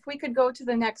if we could go to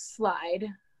the next slide.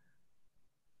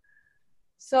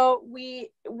 So we'd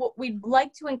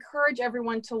like to encourage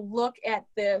everyone to look at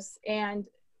this and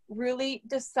really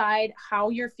decide how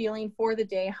you're feeling for the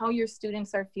day, how your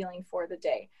students are feeling for the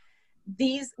day.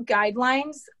 These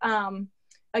guidelines,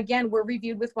 again, were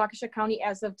reviewed with Waukesha County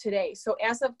as of today. So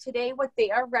as of today, what they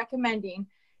are recommending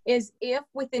is if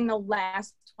within the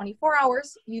last 24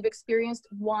 hours, you've experienced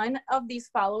one of these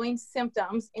following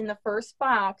symptoms in the first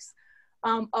box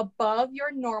above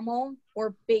your normal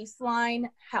or baseline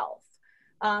health.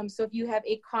 So if you have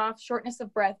a cough, shortness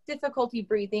of breath, difficulty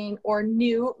breathing, or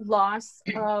new loss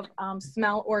of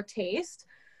smell or taste,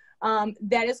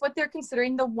 that is what they're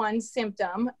considering the one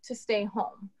symptom to stay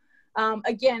home.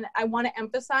 Again, I want to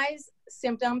emphasize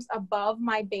symptoms above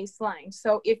my baseline.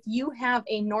 So if you have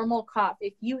a normal cough,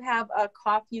 if you have a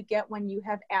cough you get when you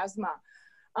have asthma,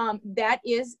 that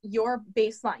is your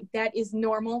baseline. That is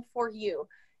normal for you.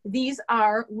 These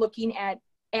are looking at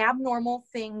abnormal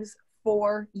things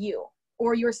for you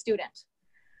or your student.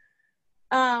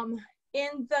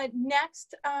 In the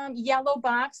next yellow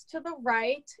box to the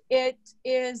right, it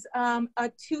is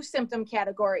a 2-symptom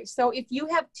category. So if you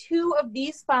have 2 of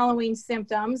these following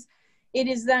symptoms, it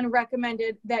is then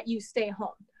recommended that you stay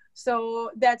home.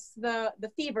 So that's the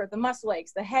fever, the muscle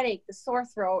aches, the headache, the sore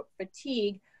throat,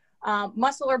 fatigue,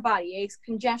 muscle or body aches,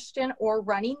 congestion or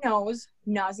runny nose,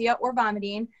 nausea or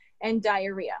vomiting, and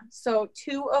diarrhea. So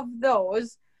 2 of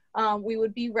those, we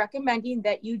would be recommending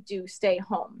that you do stay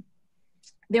home.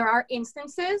 There are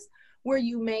instances where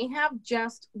you may have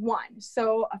just one.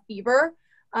 So a fever,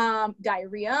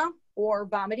 diarrhea, or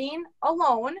vomiting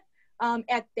alone.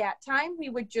 At that time, we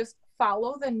would just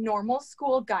follow the normal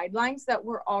school guidelines that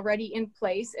were already in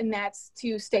place, and that's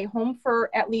to stay home for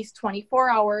at least 24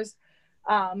 hours.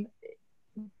 Again,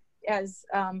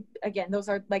 those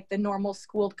are like the normal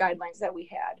school guidelines that we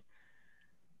had.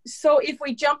 So if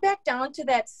we jump back down to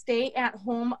that stay at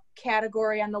home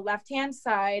category on the left-hand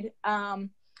side,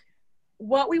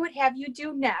 what we would have you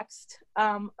do next,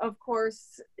 of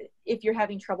course, if you're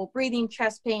having trouble breathing,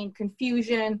 chest pain,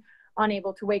 confusion,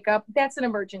 unable to wake up, that's an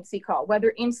emergency call, whether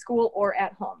in school or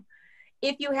at home.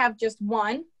 If you have just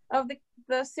one of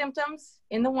the symptoms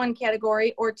in the 1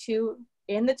 category or 2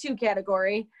 in the 2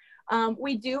 category,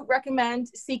 we do recommend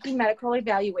seeking medical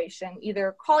evaluation.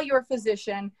 Either call your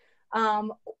physician,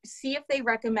 see if they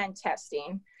recommend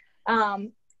testing.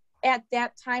 At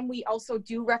that time, we also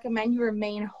do recommend you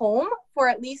remain home for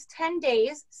at least 10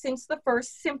 days since the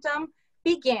first symptom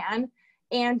began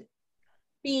and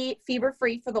be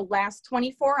fever-free for the last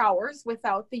 24 hours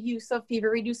without the use of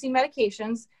fever-reducing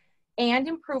medications and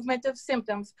improvement of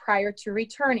symptoms prior to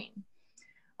returning.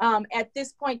 At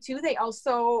this point, too, they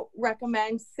also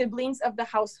recommend siblings of the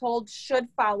household should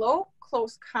follow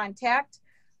close contact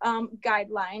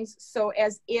guidelines, so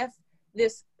as if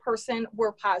this person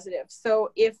were positive.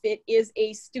 So if it is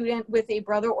a student with a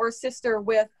brother or sister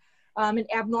with an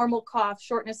abnormal cough,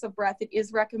 shortness of breath, it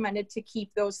is recommended to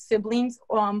keep those siblings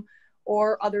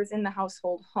or others in the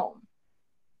household home.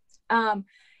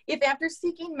 If after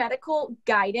seeking medical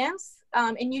guidance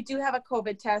and you do have a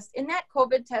COVID test and that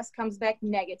COVID test comes back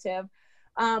negative,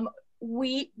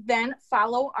 we then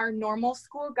follow our normal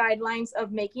school guidelines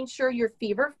of making sure you're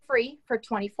fever-free for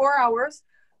 24 hours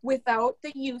without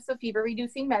the use of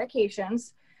fever-reducing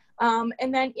medications.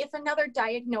 And then if another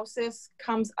diagnosis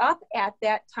comes up at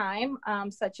that time,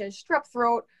 such as strep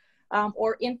throat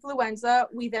or influenza,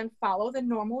 we then follow the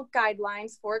normal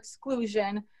guidelines for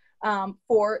exclusion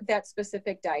for that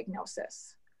specific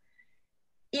diagnosis.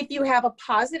 If you have a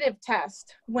positive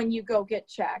test when you go get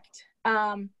checked,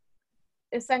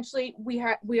 essentially we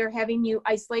are having you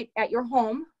isolate at your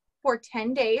home for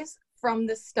 10 days from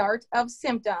the start of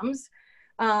symptoms,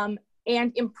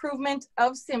 and improvement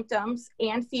of symptoms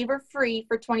and fever-free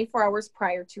for 24 hours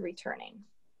prior to returning.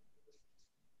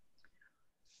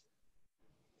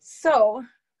 So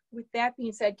with that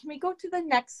being said, can we go to the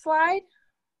next slide?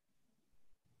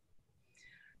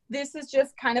 This is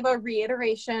just kind of a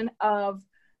reiteration of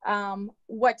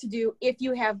what to do if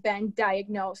you have been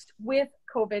diagnosed with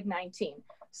COVID-19.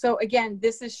 So again,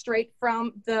 this is straight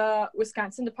from the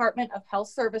Wisconsin Department of Health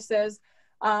Services.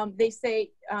 They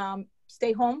say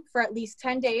stay home for at least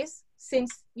 10 days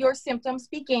since your symptoms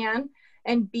began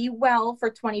and be well for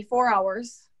 24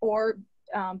 hours, or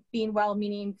being well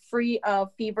meaning free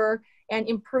of fever and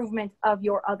improvement of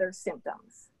your other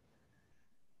symptoms.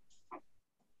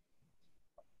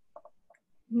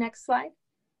 Next slide.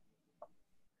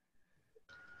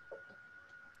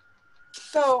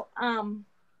 So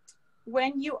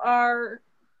when you are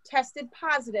tested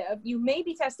positive, you may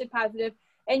be tested positive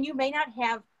and you may not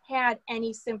have had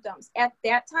any symptoms. At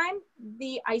that time,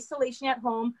 the isolation at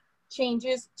home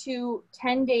changes to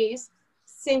 10 days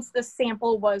since the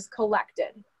sample was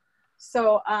collected.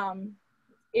 So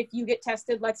if you get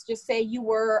tested, let's just say you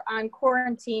were on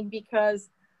quarantine because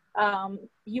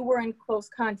you were in close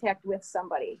contact with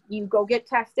somebody. You go get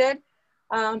tested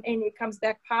and it comes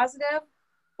back positive,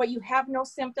 but you have no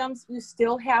symptoms, you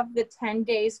still have the 10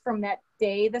 days from that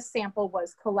day the sample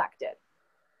was collected.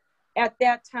 At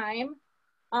that time,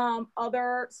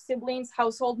 other siblings,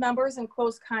 household members, and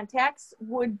close contacts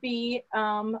would be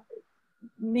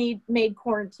made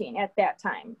quarantine at that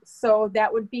time. So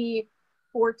that would be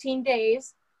 14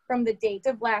 days from the date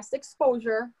of last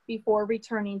exposure before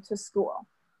returning to school.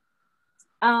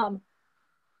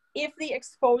 If the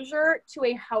exposure to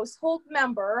a household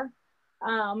member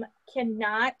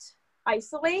cannot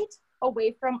isolate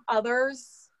away from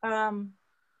others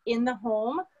in the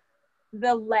home,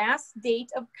 the last date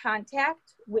of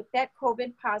contact with that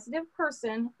COVID positive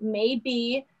person may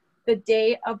be the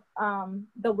day of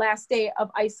the last day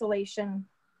of isolation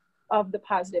of the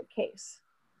positive case.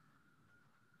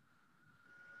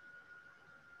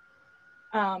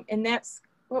 And that's,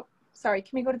 oh, sorry,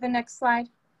 can we go to the next slide?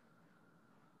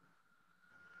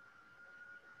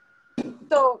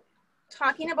 So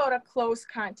talking about a close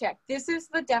contact, this is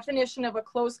the definition of a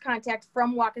close contact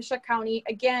from Waukesha County,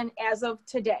 again, as of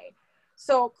today.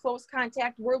 So close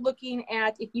contact, we're looking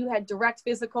at if you had direct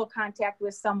physical contact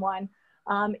with someone,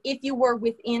 if you were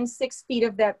within 6 feet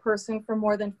of that person for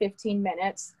more than 15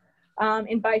 minutes.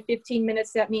 And by 15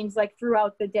 minutes, that means like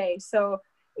throughout the day. So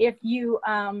if you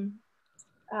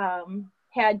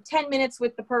had 10 minutes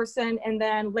with the person and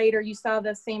then later you saw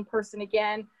the same person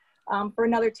again for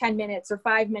another 10 minutes or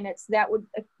 5 minutes, that would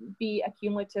be a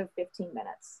cumulative 15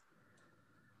 minutes.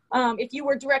 If you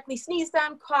were directly sneezed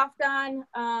on, coughed on,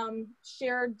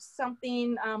 shared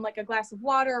something like a glass of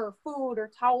water or food or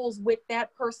towels with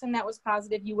that person that was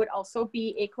positive, you would also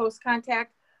be a close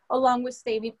contact, along with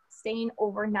staying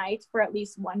overnight for at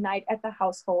least one night at the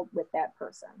household with that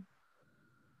person.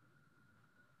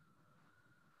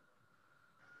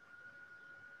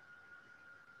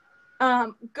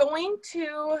 Going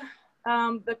to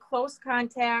the close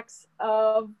contacts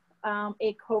of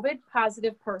a COVID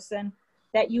positive person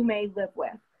that you may live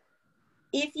with.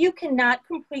 If you cannot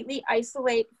completely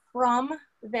isolate from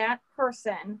that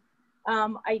person,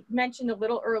 I mentioned a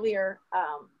little earlier,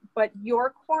 but your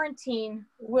quarantine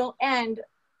will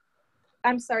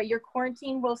your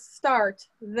quarantine will start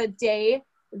the day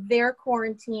their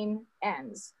quarantine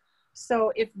ends.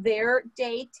 So if their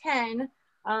day 10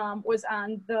 was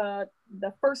on the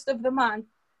 1st of the month,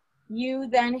 you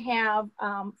then have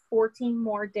 14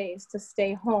 more days to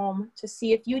stay home to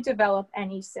see if you develop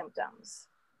any symptoms.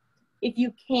 If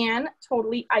you can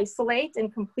totally isolate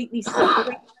and completely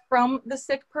separate from the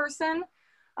sick person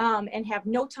and have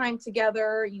no time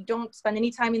together, you don't spend any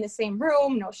time in the same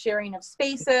room, no sharing of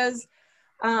spaces,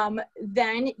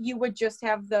 then you would just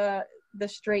have the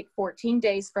straight 14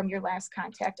 days from your last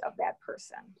contact of that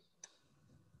person.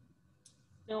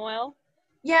 Noelle?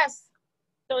 Yes.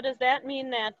 So does that mean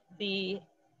that the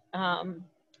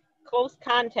close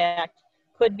contact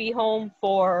could be home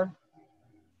for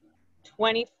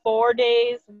 24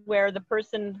 days, where the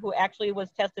person who actually was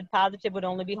tested positive would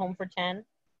only be home for 10?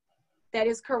 That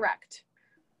is correct.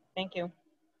 Thank you.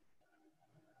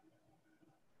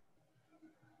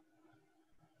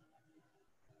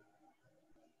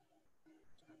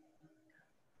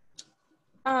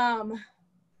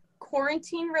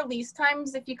 Quarantine release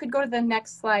times, if you could go to the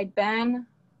next slide, Ben.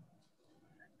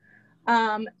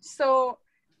 So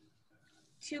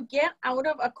to get out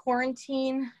of a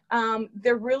quarantine,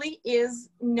 there really is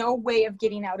no way of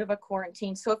getting out of a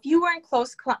quarantine. So if you were in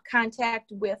close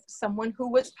contact with someone who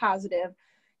was positive,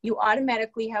 you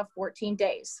automatically have 14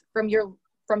 days from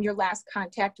your last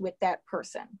contact with that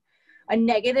person. A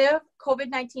negative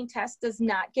COVID-19 test does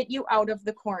not get you out of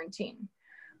the quarantine.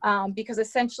 Because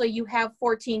essentially you have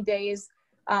 14 days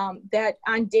that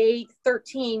on day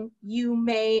 13, you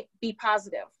may be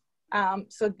positive.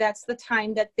 So that's the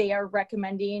time that they are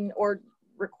recommending or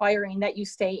requiring that you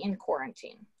stay in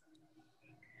quarantine.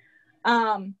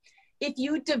 If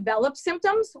you develop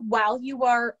symptoms while you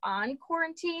are on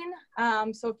quarantine,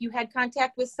 so if you had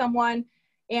contact with someone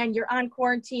and you're on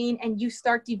quarantine and you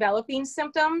start developing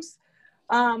symptoms,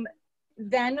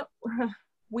 then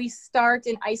we start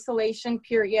an isolation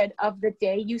period of the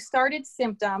day you started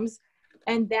symptoms,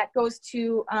 and that goes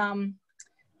to,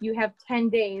 you have 10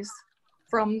 days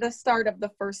from the start of the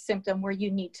first symptom where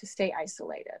you need to stay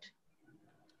isolated.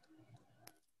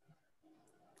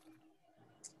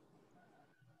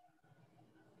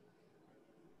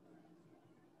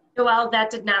 Noelle, that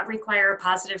did not require a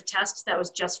positive test. That was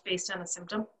just based on a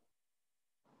symptom?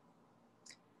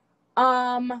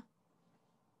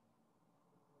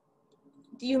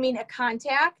 Do you mean a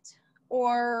contact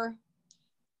or?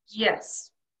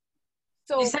 Yes.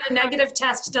 So you said a negative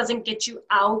test doesn't get you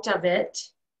out of it.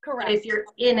 Correct. But if you're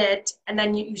in it and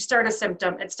then you start a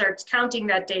symptom, it starts counting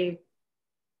that day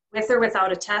With or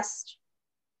without a test?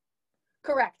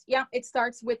 Correct. Yeah, it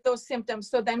starts with those symptoms.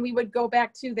 So then we would go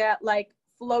back to that like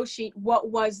flow sheet. What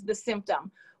was the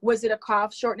symptom? Was it a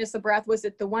cough, shortness of breath? Was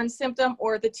it the one symptom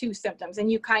or the two symptoms?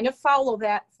 And you kind of follow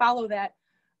that,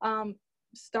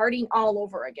 starting all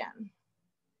over again.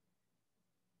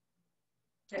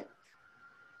 Okay.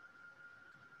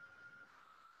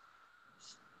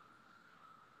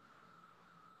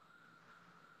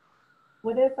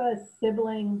 What if a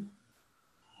sibling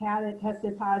had it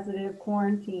tested positive,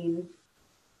 quarantined,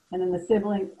 and then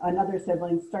another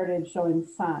sibling started showing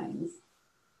signs?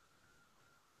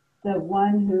 The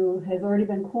one who has already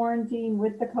been quarantined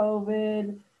with the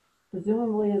COVID,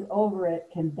 presumably is over it,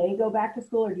 can they go back to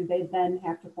school, or do they then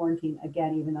have to quarantine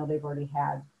again, even though they've already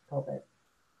had COVID?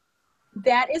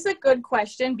 That is a good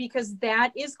question, because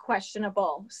that is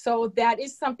questionable. So that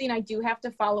is something I do have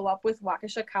to follow up with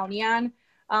Waukesha County on,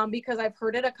 because I've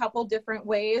heard it a couple different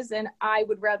ways, and I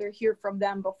would rather hear from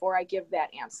them before I give that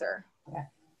answer. Okay.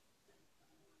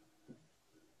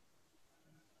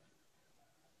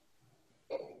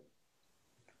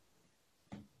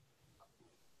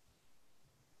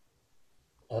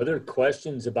 Other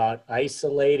questions about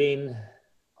isolating,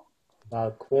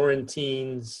 about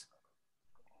quarantines?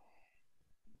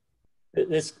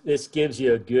 This gives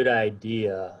you a good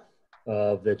idea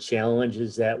of the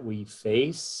challenges that we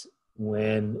face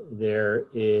when there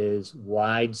is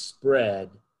widespread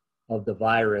of the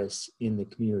virus in the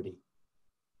community.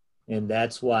 And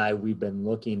that's why we've been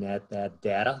looking at that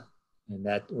data, and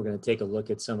that we're going to take a look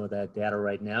at some of that data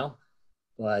right now.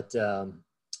 But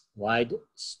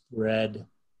widespread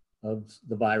of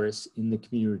the virus in the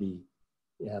community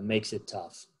makes it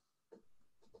tough.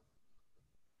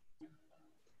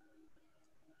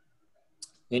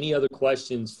 Any other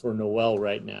questions for Noelle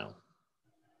right now?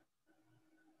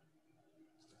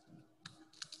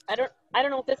 I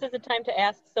don't know if this is the time to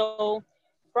ask. So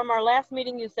from our last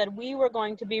meeting, you said we were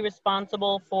going to be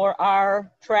responsible for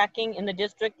our tracking in the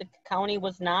district. The county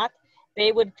was not.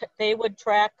 They would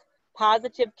track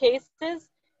positive cases,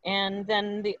 and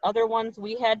then the other ones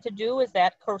we had to do. Is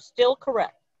that still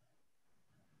correct?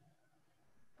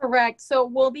 Correct. So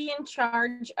we'll be in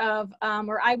charge of,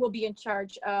 or I will be in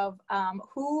charge of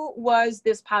who was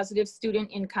this positive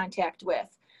student in contact with,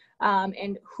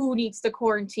 and who needs to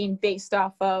quarantine based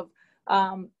off of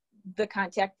the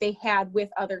contact they had with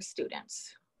other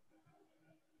students.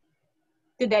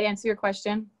 Did that answer your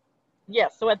question?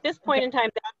 Yes. So at this point in time,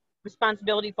 that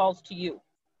responsibility falls to you.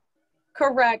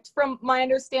 Correct. From my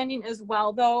understanding as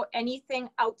well, though, anything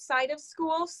outside of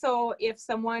school, so if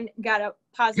someone got a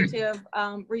positive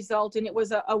result and it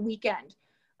was a weekend,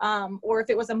 or if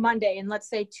it was a Monday and let's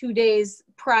say 2 days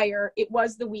prior, it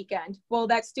was the weekend, well,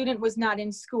 that student was not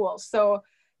in school. So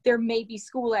there may be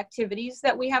school activities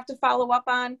that we have to follow up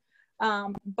on,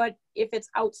 but if it's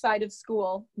outside of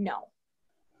school, no.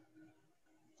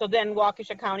 So then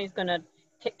Waukesha County is going to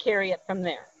carry it from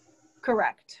there.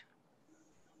 Correct.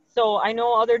 So I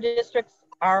know other districts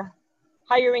are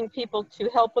hiring people to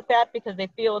help with that because they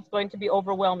feel it's going to be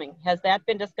overwhelming. Has that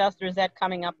been discussed, or is that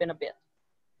coming up in a bit?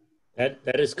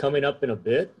 That is coming up in a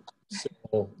bit.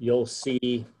 So you'll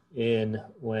see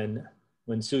when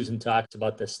Susan talks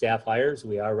about the staff hires,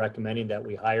 we are recommending that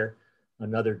we hire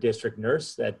another district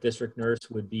nurse. That district nurse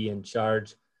would be in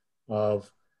charge of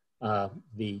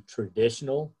the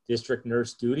traditional district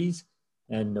nurse duties,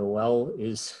 and Noelle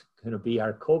is going to be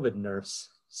our COVID nurse.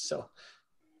 So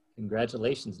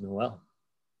congratulations, Noelle.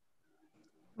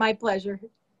 My pleasure.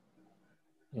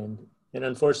 And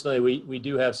unfortunately, we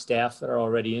do have staff that are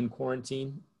already in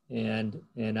quarantine, and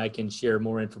I can share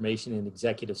more information in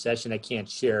executive session. I can't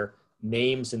share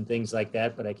names and things like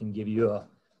that, but I can give you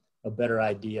a better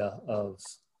idea of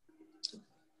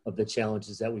the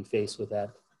challenges that we face with that.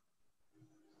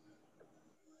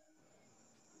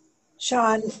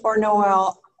 Sean or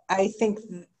Noelle, I think,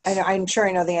 I'm sure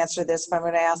I know the answer to this, but I'm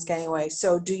going to ask anyway.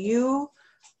 So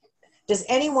does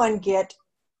anyone get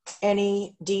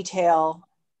any detail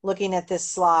looking at this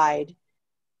slide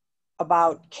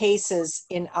about cases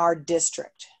in our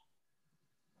district?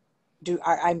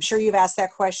 I'm sure you've asked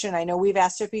that question. I know we've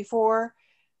asked it before.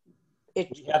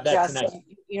 We have that tonight.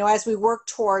 You know, as we work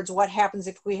towards what happens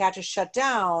if we had to shut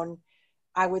down,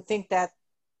 I would think that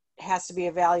has to be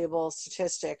a valuable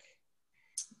statistic.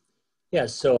 Yeah,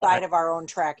 so outside of our own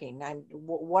tracking,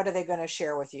 what are they going to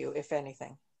share with you, if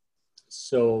anything?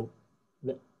 So,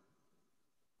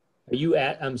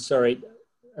 I'm sorry,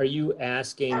 are you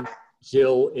asking,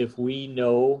 Jill, if we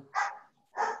know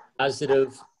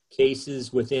positive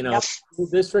cases within our school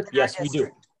district? Yes, we do.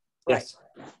 Right. Yes.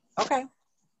 Okay.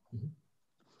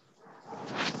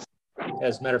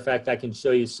 As a matter of fact, I can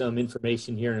show you some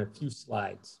information here in a few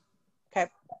slides. Okay.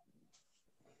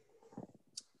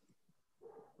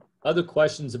 Other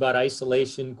questions about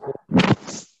isolation,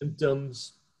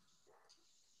 symptoms?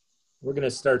 We're going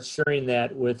to start sharing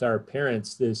that with our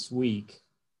parents this week.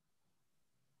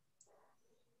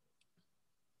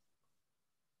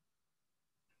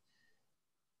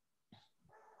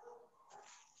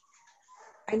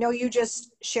 I know you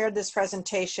just shared this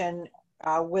presentation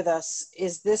with us.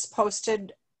 Is this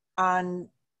posted on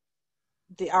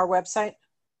our website?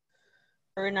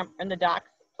 Or in the doc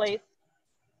place?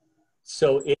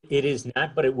 So it is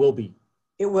not, but it will be.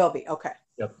 It will be, okay.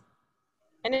 Yep.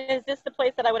 And is this the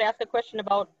place that I would ask a question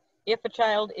about if a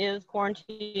child is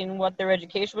quarantined, what their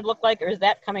education would look like, or is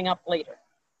that coming up later?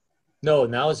 No,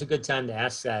 now is a good time to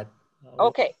ask that.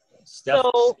 Okay. Steph.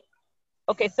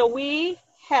 So we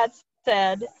had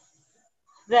said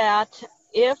that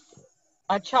if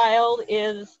a child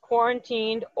is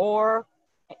quarantined or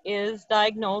is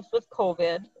diagnosed with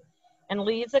COVID and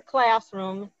leaves a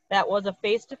classroom that was a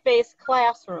face-to-face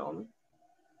classroom,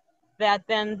 that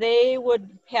then they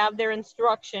would have their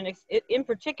instruction, in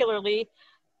particularly,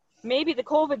 maybe the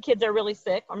COVID kids are really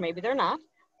sick, or maybe they're not,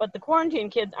 but the quarantine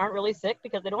kids aren't really sick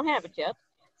because they don't have it yet.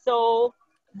 So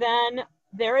then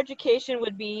their education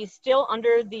would be still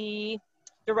under the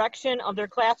direction of their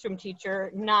classroom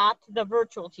teacher, not the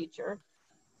virtual teacher.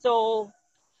 So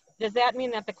does that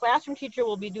mean that the classroom teacher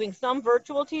will be doing some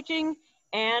virtual teaching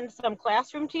and some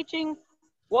classroom teaching?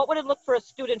 What would it look for a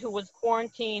student who was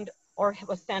quarantined or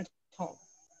was sent home?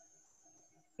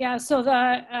 Yeah, so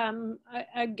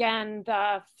again,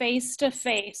 the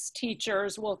face-to-face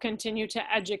teachers will continue to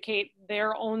educate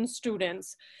their own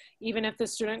students, even if the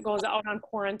student goes out on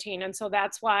quarantine. And so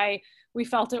that's why we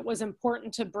felt it was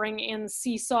important to bring in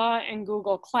Seesaw and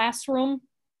Google Classroom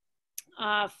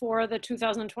for the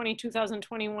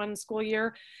 2020-2021 school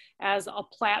year as a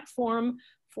platform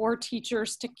for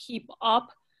teachers to keep up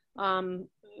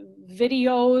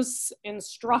videos,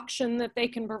 instruction that they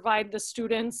can provide the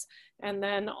students, and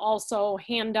then also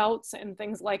handouts and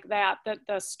things like that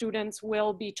the students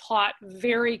will be taught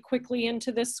very quickly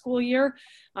into this school year,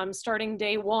 starting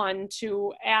day one,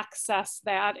 to access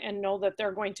that and know that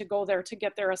they're going to go there to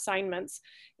get their assignments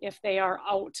if they are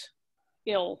out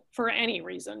ill for any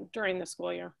reason during the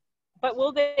school year. But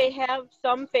will they have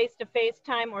some face-to-face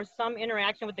time or some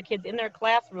interaction with the kids in their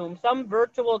classroom, some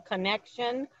virtual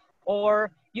connection, or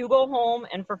you go home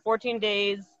and for 14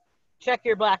 days, check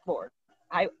your Blackboard?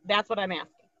 That's what I'm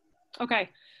asking. Okay.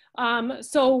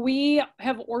 So we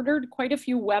have ordered quite a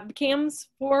few webcams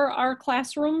for our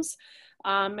classrooms,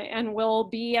 and we'll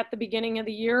be at the beginning of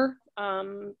the year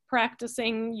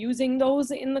practicing using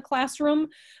those in the classroom.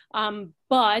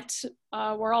 But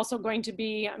we're also going to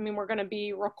be, we're going to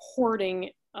be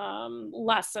recording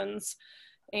lessons,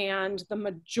 and the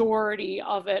majority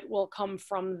of it will come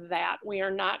from that. We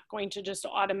are not going to just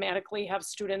automatically have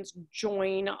students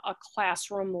join a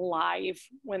classroom live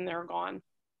when they're gone.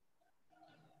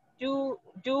 Do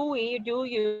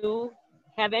you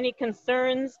have any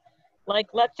concerns? Like,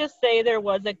 let's just say there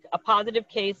was a positive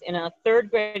case in a third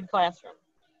grade classroom.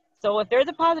 So if there's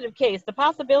a positive case, the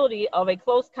possibility of a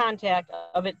close contact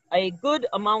of a good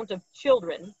amount of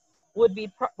children would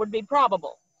be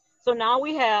probable. So now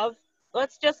we have,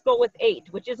 let's just go with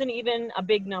 8, which isn't even a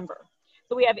big number.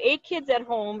 So we have 8 kids at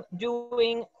home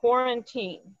doing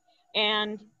quarantine,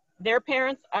 and their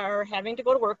parents are having to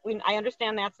go to work. I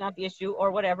understand that's not the issue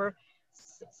or whatever.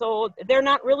 So they're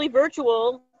not really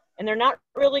virtual and they're not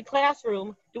really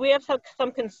classroom. Do we have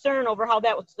some concern over how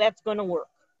that's going to work?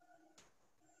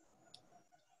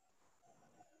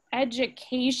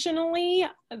 Educationally,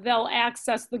 they'll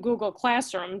access the Google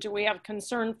Classroom. Do we have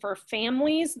concern for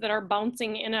families that are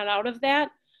bouncing in and out of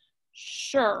that?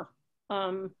 Sure.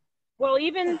 Well,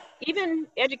 even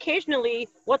educationally,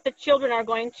 what the children are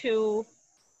going to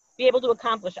be able to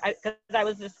accomplish. Because I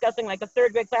was discussing like a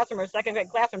third grade classroom or a second grade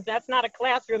classroom. That's not a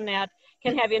classroom that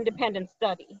can have independent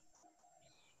study.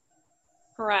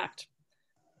 Correct.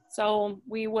 So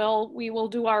we will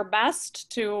do our best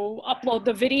to upload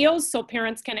the videos so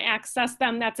parents can access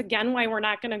them. That's again why we're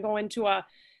not going to go into a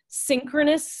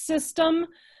synchronous system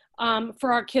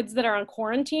for our kids that are on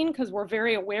quarantine, because we're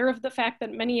very aware of the fact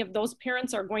that many of those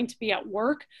parents are going to be at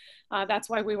work. That's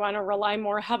why we want to rely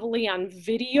more heavily on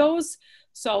videos,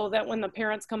 so that when the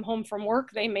parents come home from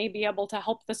work, they may be able to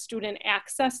help the student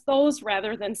access those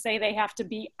rather than say they have to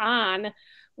be on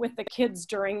with the kids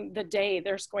during the day.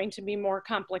 There's going to be more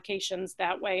complications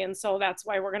that way. And so that's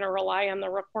why we're going to rely on the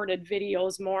recorded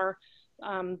videos more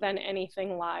than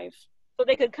anything live. So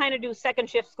they could kind of do second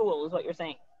shift school is what you're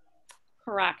saying?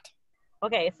 Correct.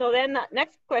 Okay, so then the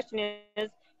next question is,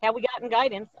 have we gotten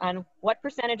guidance on what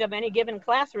percentage of any given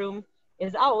classroom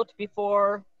is out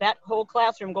before that whole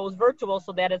classroom goes virtual,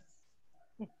 so that it's,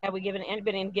 have we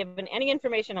been given any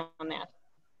information on that?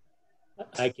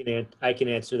 I can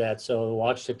answer that. So the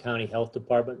Waukesha County Health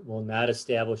Department will not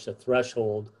establish a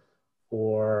threshold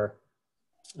for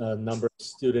a number of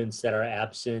students that are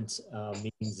absent,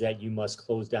 means that you must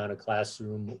close down a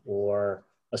classroom or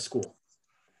a school.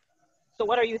 So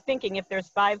what are you thinking? If there's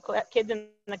 5 kids in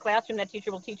the classroom, that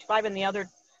teacher will teach 5 and the other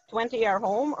 20 are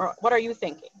home, or what are you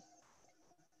thinking?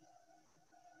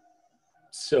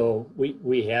 So we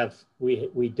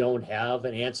don't have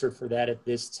an answer for that at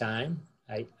this time.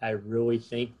 I really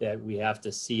think that we have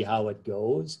to see how it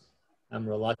goes. I'm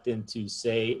reluctant to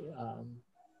say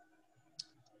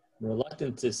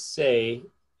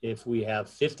if we have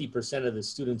 50% of the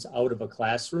students out of a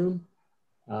classroom,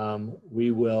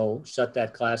 we will shut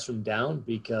that classroom down,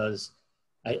 because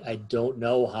I don't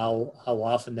know how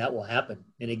often that will happen.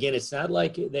 And again, it's not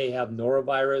like they have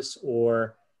norovirus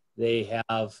or they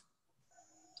have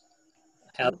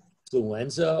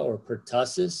influenza or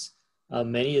pertussis.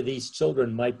 Many of these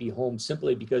children might be home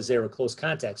simply because they were close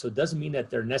contact. So it doesn't mean that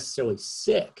they're necessarily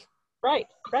sick. Right,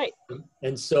 right.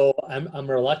 And so I'm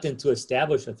reluctant to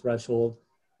establish a threshold.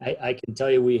 I can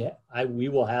tell you we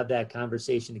will have that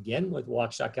conversation again with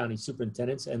Waukesha County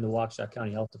superintendents and the Waukesha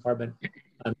County Health Department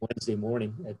on Wednesday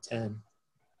morning at 10.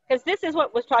 Because this is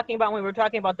what was talking about when we were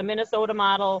talking about the Minnesota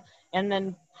model and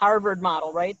then Harvard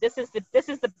model, right? This is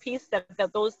the piece that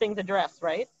those things address,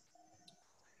 right?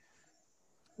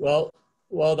 Well,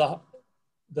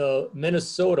 the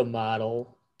Minnesota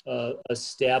model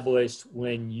established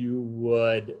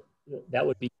that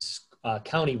would be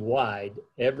county-wide.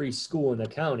 Every school in the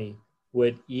county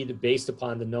would either, based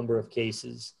upon the number of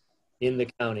cases in the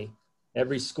county,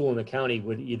 every school in the county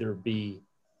would either be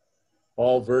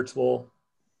all virtual,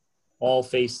 all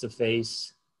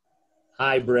face-to-face,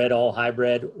 hybrid, all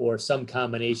hybrid, or some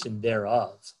combination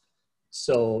thereof.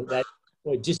 So that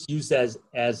just used as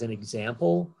an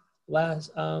example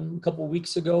last couple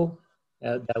weeks ago.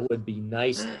 That would be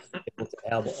nice to be able to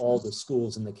have all the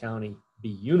schools in the county be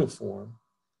uniform.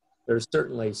 There's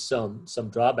certainly some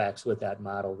drawbacks with that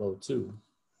model though too.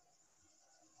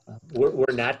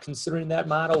 We're not considering that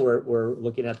model. We're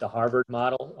looking at the Harvard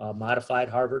model, modified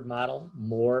Harvard model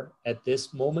more at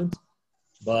this moment.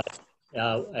 But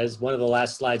as one of the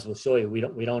last slides will show you,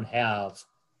 we don't have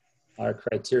our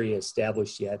criteria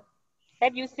established yet.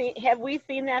 Have we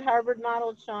seen that Harvard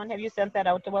model, Sean? Have you sent that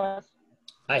out to us?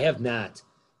 I have not.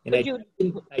 And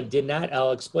I did not.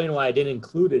 I'll explain why I didn't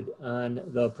include it on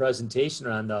the presentation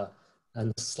or on the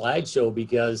slideshow,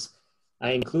 because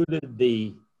I included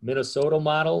the Minnesota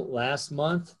model last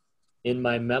month in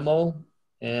my memo,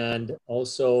 and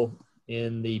also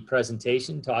in the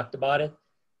presentation talked about it.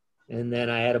 And then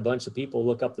I had a bunch of people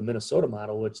look up the Minnesota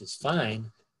model, which is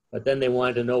fine, but then they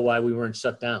wanted to know why we weren't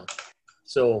shut down.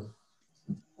 So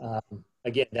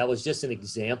again, that was just an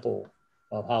example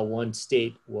of how one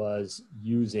state was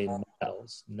using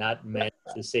models, not meant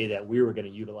to say that we were going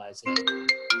to utilize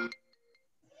it.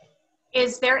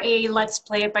 Is there a let's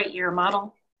play it by ear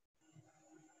model?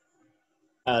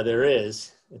 There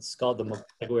is. It's called the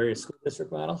Mukwonago Area School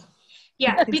District model.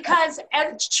 Yeah, because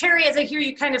Cherry, as I hear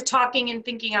you kind of talking and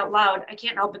thinking out loud, I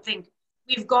can't help but think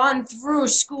we've gone through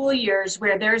school years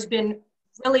where there's been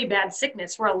really bad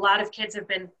sickness, where a lot of kids have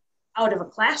been out of a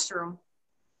classroom.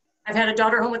 I've had a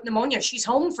daughter home with pneumonia. She's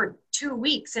home for 2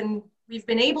 weeks and we've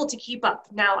been able to keep up.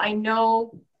 Now, I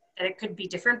know that it could be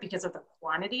different because of the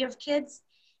quantity of kids,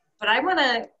 but I want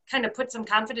to kind of put some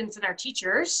confidence in our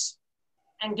teachers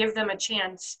and give them a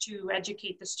chance to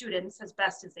educate the students as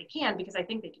best as they can, because I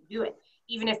think they can do it,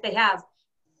 even if they have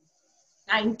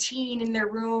 19 in their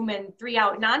room and 3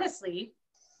 out. And honestly,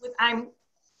 I'm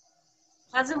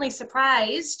pleasantly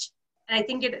surprised, and I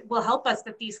think it will help us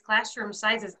that these classroom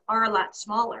sizes are a lot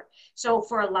smaller. So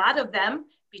for a lot of them,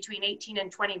 between 18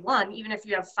 and 21, even if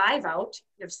you have 5 out,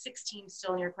 you have 16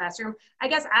 still in your classroom. I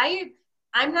guess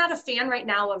I'm not a fan right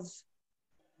now of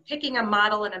picking a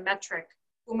model and a metric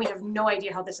when we have no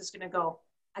idea how this is going to go.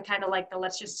 I kind of like the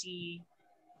let's just see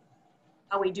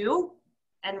how we do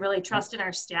and really trust in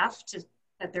our staff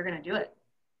that they're going to do it.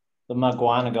 The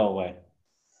Mukwonago way.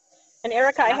 And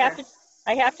Erica,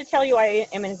 I have to tell you, I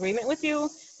am in agreement with you.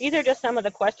 These are just some of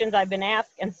the questions I've been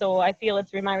asked, and so I feel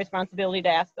it's my responsibility to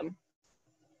ask them.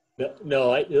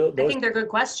 No, I think they're good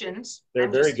questions. They're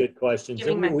very good questions.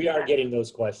 And we are getting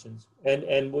those questions.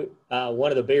 And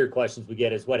one of the bigger questions we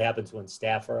get is what happens when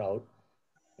staff are out.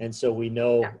 And so we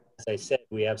know, as I said,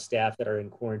 we have staff that are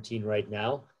in quarantine right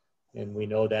now. And we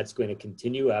know that's going to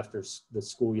continue after the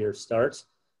school year starts.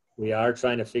 We are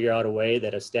trying to figure out a way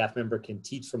that a staff member can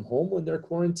teach from home when they're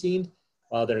quarantined,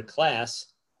 while their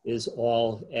class is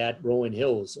all at Rolling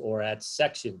Hills or at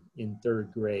section in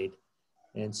 3rd grade.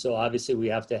 And so obviously we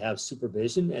have to have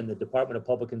supervision, and the Department of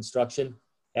Public Instruction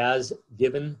has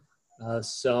given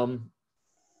some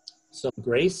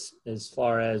grace as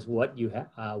far as what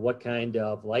kind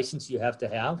of license you have to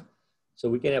have. So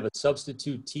we can have a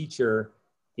substitute teacher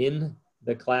in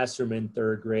the classroom in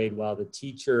 3rd grade while the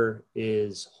teacher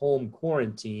is home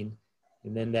quarantined,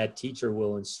 and then that teacher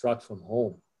will instruct from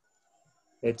home.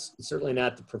 It's certainly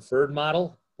not the preferred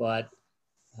model, but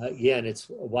again, it's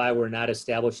why we're not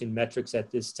establishing metrics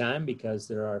at this time, because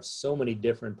there are so many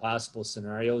different possible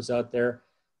scenarios out there.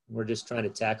 We're just trying to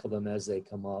tackle them as they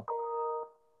come up.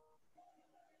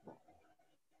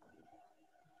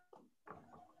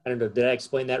 I don't know, did I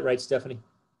explain that right, Stephanie?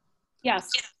 Yes.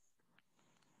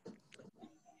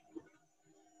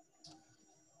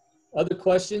 Other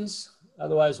questions?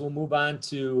 Otherwise, we'll move on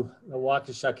to the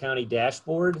Waukesha County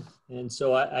dashboard. And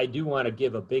so I do want to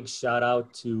give a big shout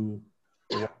out to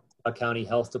the Waukesha County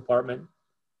Health Department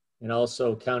and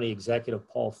also County Executive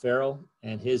Paul Farrell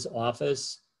and his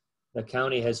office. The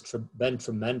county has been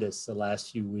tremendous the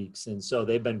last few weeks. And so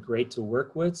they've been great to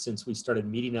work with since we started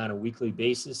meeting on a weekly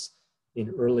basis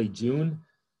in early June.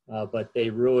 But they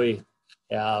really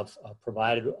have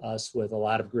provided us with a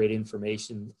lot of great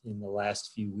information in the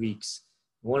last few weeks.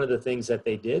 One of the things that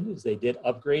they did is they did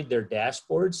upgrade their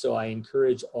dashboard. So I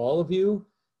encourage all of you,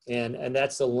 and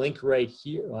that's the link right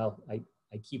here. Well, I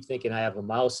keep thinking I have a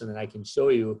mouse and then I can show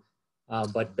you,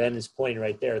 but Ben is pointing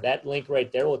right there. That link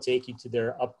right there will take you to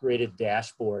their upgraded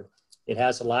dashboard. It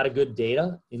has a lot of good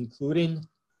data, including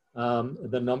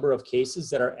the number of cases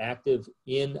that are active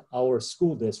in our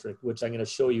school district, which I'm going to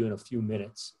show you in a few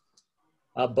minutes.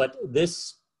 But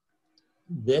this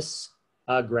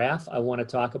graph I want to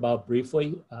talk about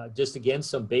briefly. Just again,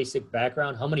 some basic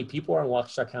background. How many people are in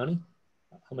Waukesha County?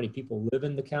 How many people live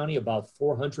in the county? About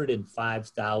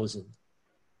 405,000.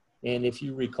 And if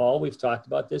you recall, we've talked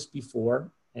about this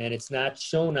before, and it's not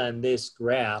shown on this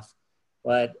graph,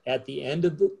 but at the end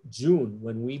of June,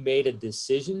 when we made a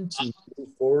decision to move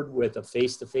forward with a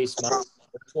face-to-face model,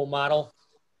 virtual model,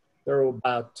 there were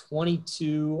about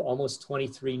 22, almost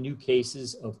 23 new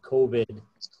cases of COVID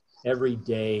every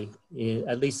day,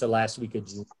 at least the last week of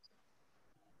June.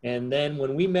 And then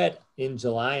when we met in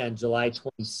July, on July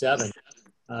 27th,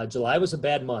 July was a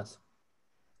bad month.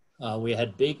 We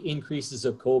had big increases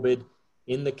of COVID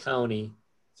in the county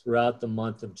throughout the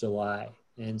month of July.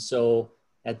 And so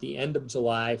at the end of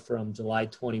July, from July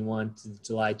 21 to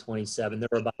July 27, there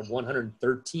were about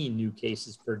 113 new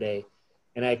cases per day.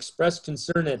 And I expressed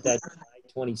concern at that July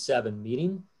 27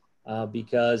 meeting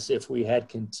because if we had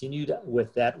continued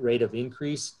with that rate of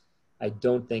increase, I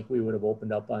don't think we would have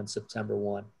opened up on September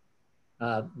 1.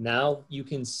 Now you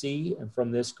can see, and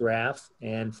from this graph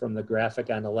and from the graphic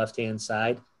on the left-hand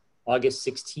side, August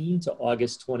 16 to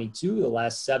August 22, the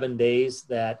last 7 days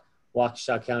that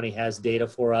Waukesha County has data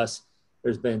for us,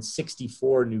 there's been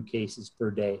 64 new cases per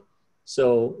day.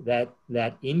 So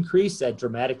that increase, that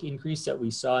dramatic increase that we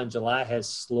saw in July has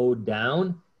slowed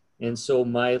down. And so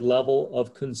my level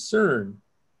of concern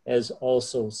has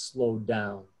also slowed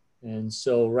down. And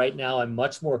so right now I'm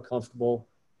much more comfortable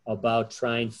about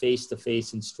trying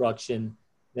face-to-face instruction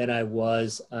than I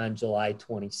was on July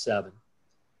 27.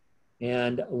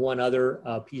 And one other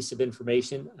piece of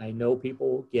information, I know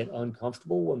people get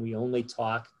uncomfortable when we only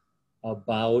talk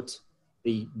about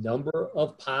the number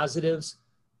of positives,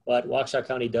 but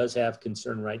Waukesha does have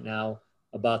concern right now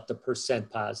about the percent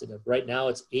positive. Right now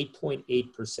it's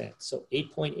 8.8%. So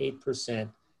 8.8%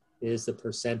 is the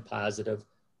percent positive.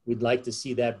 We'd like to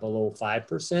see that below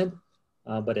 5%,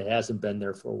 but it hasn't been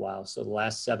there for a while. So the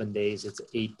last 7 days, it's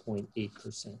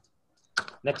 8.8%.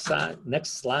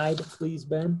 Next slide, please,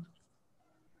 Ben.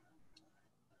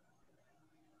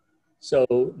 So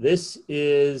this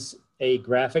is a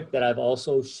graphic that I've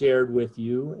also shared with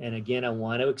you. And again, I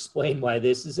want to explain why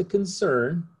this is a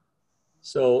concern.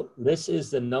 So this is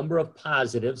the number of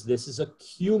positives. This is a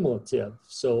cumulative,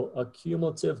 so a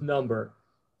cumulative number.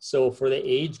 So for the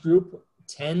age group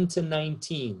 10 to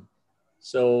 19,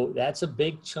 so that's a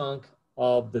big chunk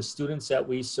of the students that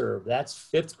we serve. That's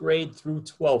 5th grade through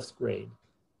 12th grade.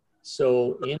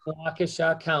 So in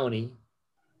Waukesha County,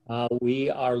 we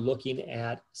are looking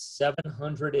at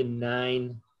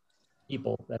 709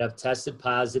 people that have tested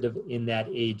positive in that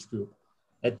age group.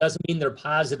 That doesn't mean they're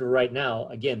positive right now.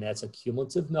 Again, that's a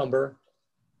cumulative number.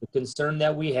 The concern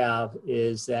that we have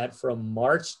is that from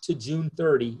March to June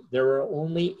 30, there were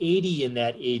only 80 in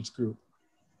that age group.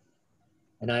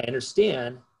 And I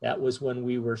understand that was when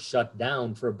we were shut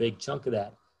down for a big chunk of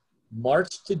that.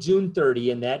 March to June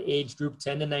 30, in that age group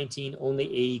 10 to 19, only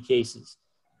 80 cases.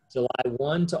 July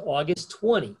 1 to August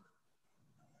 20,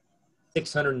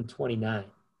 629.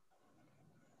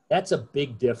 That's a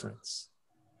big difference.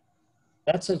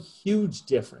 That's a huge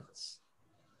difference.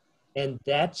 And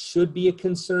that should be a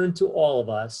concern to all of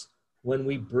us when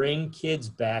we bring kids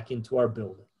back into our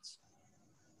buildings.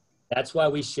 That's why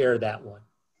we share that one.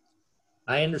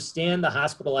 I understand the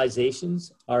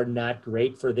hospitalizations are not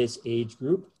great for this age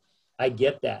group. I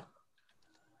get that.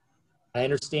 I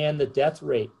understand the death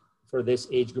rate for this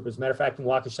age group. As a matter of fact, in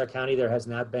Waukesha County, there has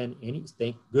not been any,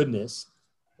 thank goodness,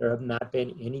 there have not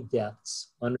been any deaths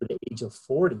under the age of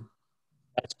 40.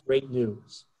 That's great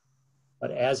news.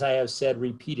 But as I have said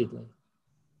repeatedly,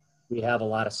 we have a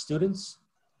lot of students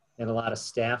and a lot of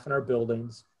staff in our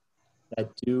buildings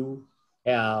that do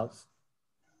have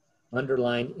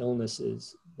underlying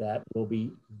illnesses that will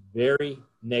be very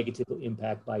negatively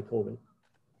impacted by COVID.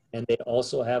 And they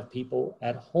also have people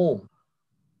at home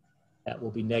that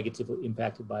will be negatively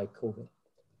impacted by COVID.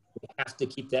 We have to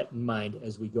keep that in mind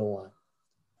as we go on.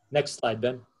 Next slide,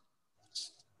 Ben.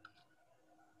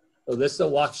 So this is the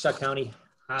Waukesha County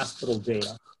hospital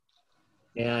data.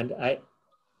 And I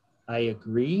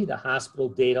agree, the hospital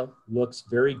data looks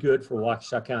very good for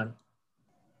Waukesha County.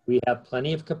 We have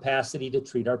plenty of capacity to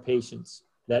treat our patients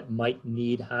that might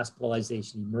need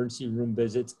hospitalization, emergency room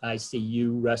visits,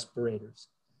 ICU, respirators.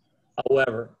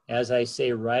 However, as I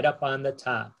say right up on the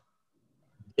top,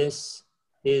 this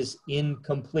is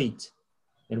incomplete.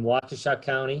 And Waukesha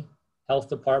County Health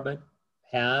Department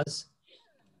has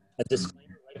a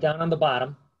disclaimer right down on the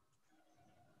bottom.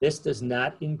 This does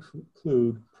not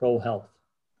include ProHealth.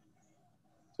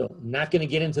 So I'm not going to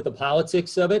get into the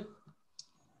politics of it,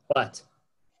 but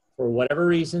for whatever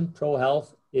reason,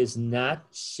 ProHealth is not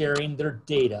sharing their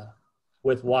data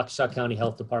with Waukesha County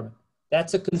Health Department.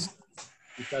 That's a concern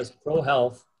because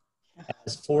ProHealth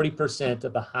has 40%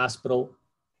 of the hospital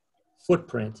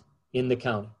footprint in the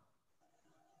county.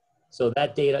 So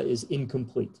that data is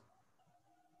incomplete.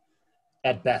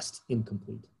 At best,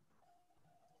 incomplete.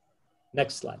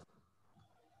 Next slide.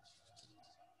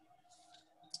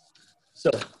 So,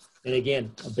 and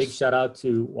again, a big shout out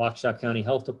to Waukesha County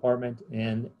Health Department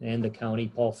and the county,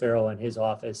 Paul Farrow and his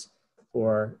office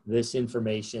for this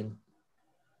information.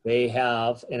 They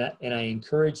have, and I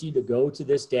encourage you to go to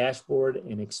this dashboard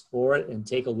and explore it and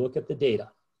take a look at the data.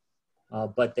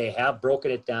 But they have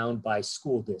broken it down by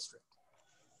school district.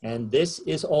 And this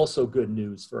is also good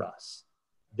news for us.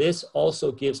 This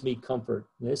also gives me comfort.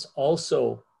 This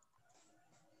also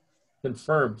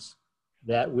confirms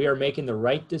that we are making the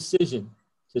right decision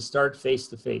to start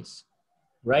face-to-face.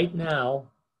 Right now,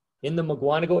 in the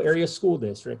Mukwonago Area School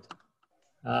District,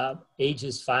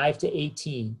 ages 5 to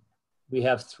 18, we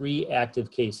have 3 active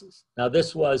cases. Now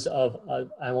this was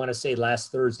I wanna say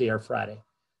last Thursday or Friday.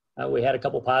 We had a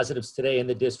couple positives today in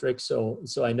the district, so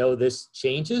I know this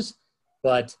changes,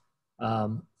 but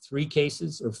 3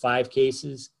 cases or 5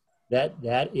 cases,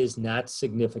 that is not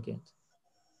significant.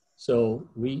 So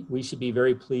we should be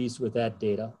very pleased with that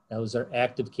data. Those are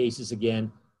active cases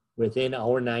again within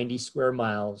our 90 square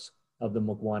miles of the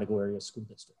Mukwonago Area School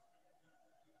District.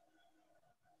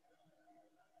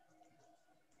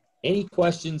 Any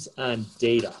questions on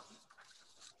data?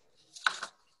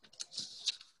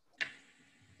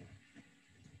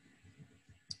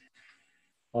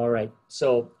 All right,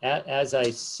 so as I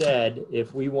said,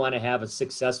 if we want to have a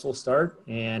successful start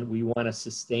and we want to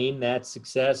sustain that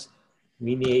success,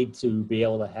 we need to be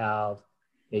able to have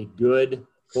a good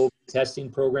COVID testing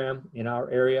program in our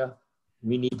area.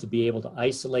 We need to be able to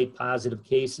isolate positive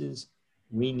cases.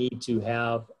 We need to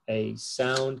have a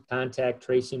sound contact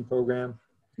tracing program.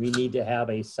 We need to have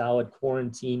a solid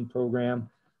quarantine program.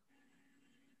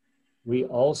 We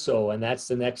also, and that's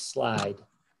the next slide,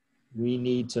 we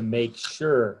need to make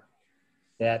sure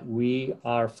that we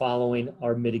are following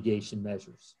our mitigation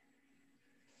measures.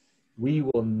 We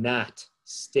will not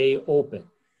stay open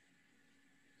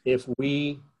if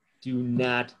we do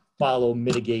not follow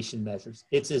mitigation measures.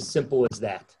 It's as simple as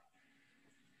that.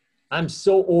 I'm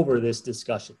so over this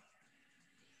discussion.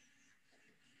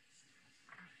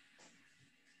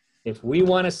 If we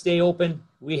want to stay open,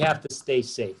 we have to stay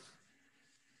safe.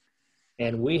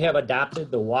 And we have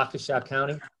adopted the Waukesha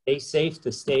County Stay Safe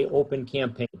to Stay Open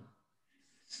campaign.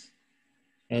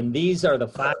 And these are the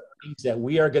 5 things that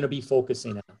we are going to be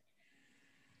focusing on.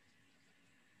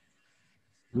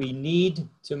 We need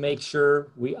to make sure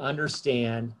we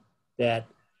understand that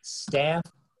staff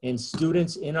and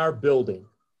students in our building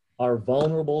are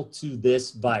vulnerable to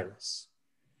this virus.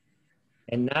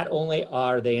 And not only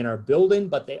are they in our building,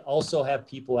 but they also have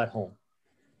people at home.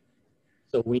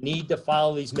 So we need to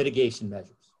follow these mitigation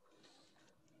measures.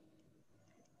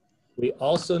 We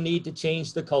also need to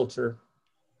change the culture,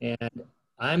 and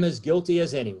I'm as guilty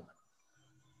as anyone.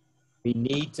 We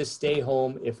need to stay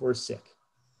home if we're sick.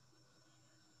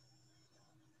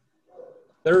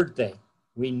 Third thing,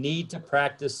 we need to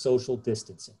practice social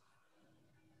distancing.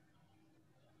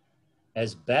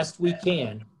 As best we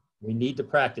can, we need to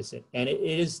practice it, and it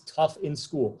is tough in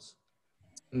schools.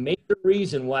 A major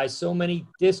reason why so many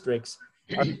districts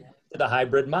are to the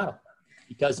hybrid model,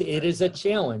 because it is a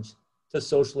challenge to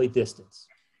socially distance.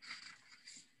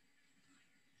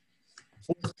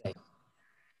 Fourth thing,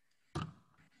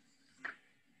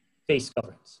 face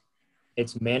coverings.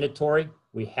 It's mandatory.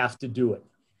 We have to do it.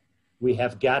 We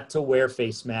have got to wear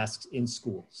face masks in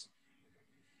schools.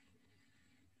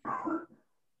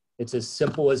 It's as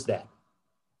simple as that.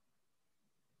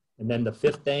 And then the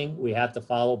fifth thing, we have to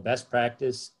follow best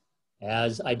practice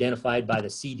as identified by the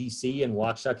CDC and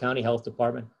Waukesha County Health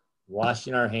Department,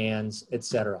 washing our hands,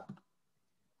 etc.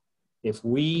 If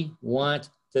we want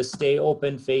to stay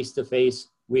open face to face,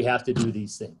 we have to do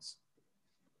these things.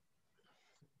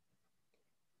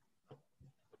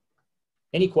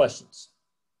 Any questions?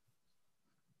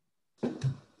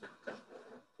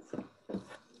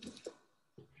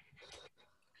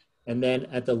 And then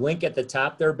at the link at the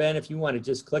top there, Ben, if you want to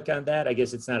just click on that, I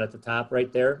guess it's not at the top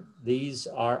right there. These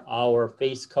are our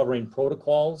face covering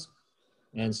protocols.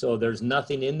 And so there's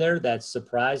nothing in there that's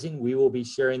surprising. We will be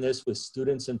sharing this with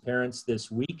students and parents this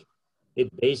week. It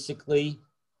basically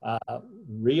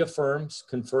reaffirms,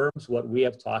 confirms what we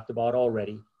have talked about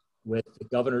already with the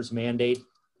governor's mandate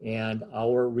and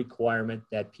our requirement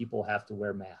that people have to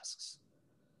wear masks.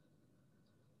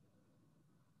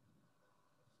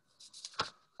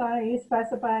 Are you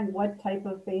specifying what type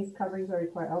of face coverings are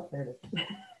required out there?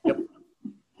 Yep.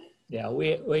 Yeah,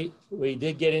 we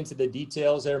did get into the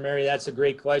details there, Mary. That's a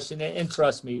great question. And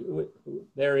trust me,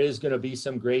 there is going to be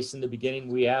some grace in the beginning.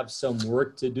 We have some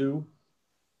work to do.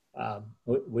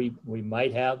 We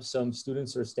might have some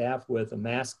students or staff with a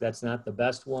mask that's not the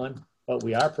best one, but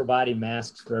we are providing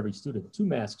masks for every student, 2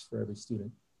 masks for every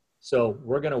student. So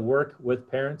we're going to work with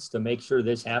parents to make sure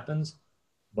this happens.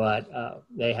 But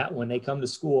when they come to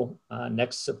school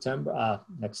next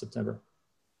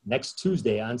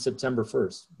Tuesday on September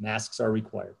 1st, masks are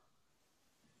required.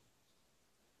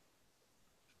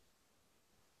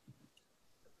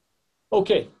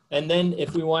 Okay, and then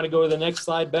if we want to go to the next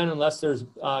slide, Ben, unless there's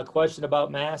a question about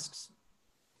masks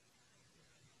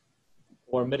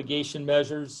or mitigation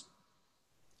measures,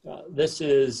 this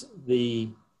is the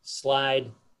slide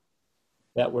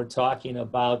that we're talking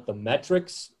about the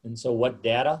metrics. And so what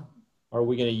data are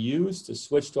we going to use to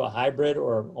switch to a hybrid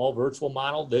or an all virtual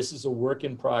model? This is a work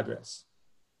in progress.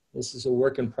 This is a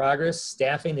work in progress.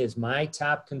 Staffing is my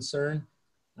top concern.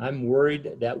 I'm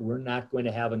worried that we're not going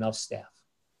to have enough staff.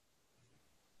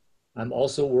 I'm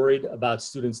also worried about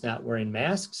students not wearing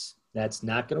masks. That's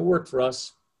not going to work for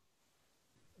us.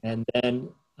 And then,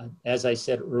 as I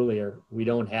said earlier, we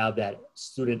don't have that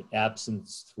student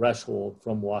absence threshold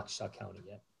from Waukesha County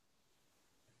yet.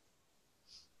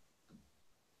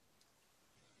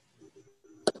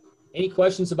 Any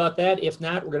questions about that? If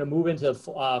not, we're going to move into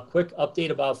a quick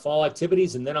update about fall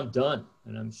activities, and then I'm done.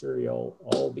 And I'm sure you'll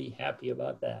all be happy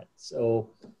about that. So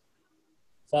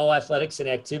fall athletics and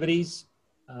activities,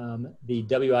 the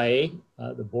WIA,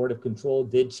 the Board of Control,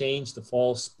 did change the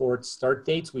fall sports start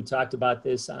dates. We talked about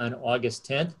this on August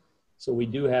 10th. So we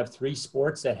do have 3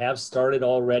 sports that have started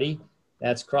already.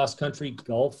 That's cross country,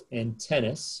 golf, and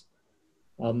tennis.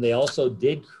 They also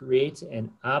did create an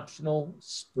optional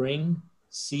spring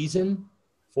season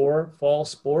for fall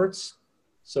sports.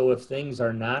 So if things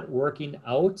are not working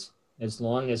out, as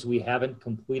long as we haven't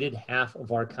completed half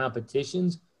of our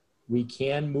competitions, we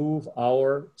can move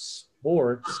our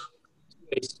sports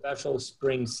to a special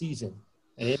spring season.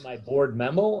 And in my board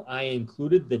memo, I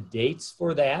included the dates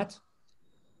for that.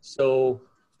 So,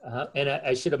 and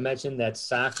I should have mentioned that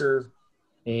soccer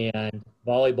and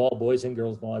volleyball, boys and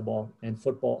girls volleyball, and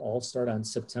football all start on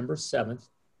September 7th.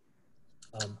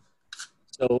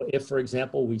 So if, for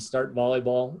example, we start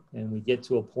volleyball and we get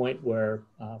to a point where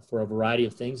for a variety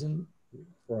of things and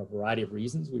for a variety of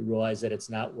reasons, we realize that it's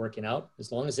not working out,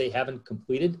 as long as they haven't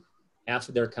completed half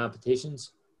of their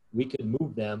competitions, we could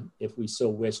move them, if we so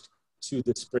wished, to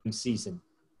the spring season.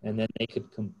 And then they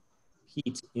could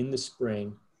compete in the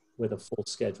spring with a full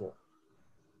schedule.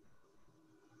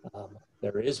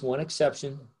 There is one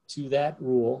exception to that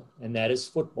rule, and that is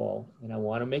football. And I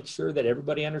want to make sure that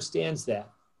everybody understands that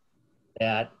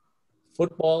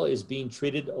football is being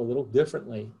treated a little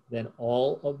differently than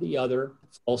all of the other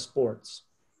fall sports.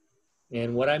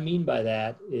 And what I mean by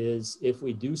that is if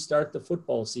we do start the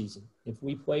football season, if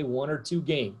we play 1 or 2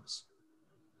 games,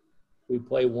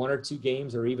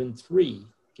 or even 3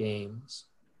 games,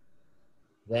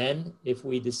 then if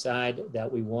we decide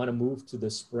that we want to move to the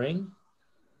spring,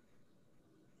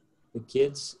 the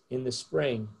kids in the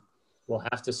spring will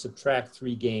have to subtract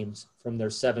 3 games from their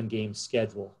 7-game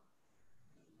schedule.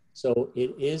 So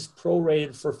it is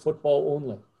prorated for football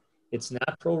only. It's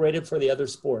not prorated for the other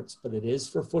sports, but it is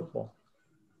for football.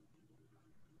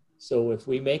 So if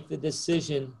we make the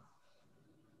decision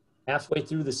halfway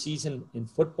through the season in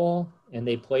football and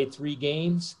they play 3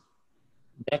 games,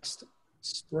 next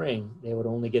spring they would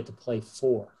only get to play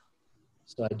 4.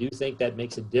 So I do think that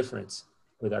makes a difference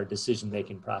with our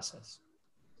decision-making process.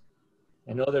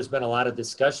 I know there's been a lot of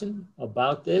discussion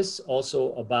about this,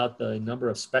 also about the number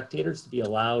of spectators to be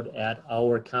allowed at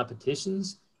our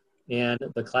competitions. And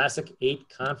the Classic 8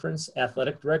 Conference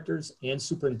athletic directors and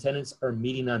superintendents are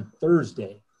meeting on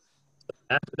Thursday. So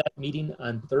after that meeting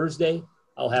on Thursday,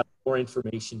 I'll have more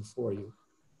information for you.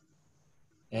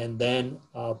 And then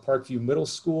Parkview Middle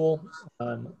School,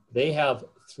 they have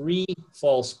 3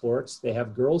 fall sports. They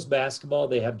have girls basketball,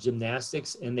 they have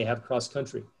gymnastics, and they have cross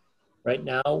country. Right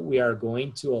now, we are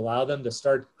going to allow them to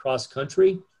start cross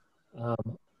country. We're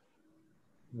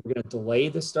going to delay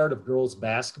the start of girls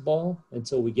basketball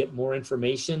until we get more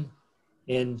information.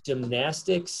 In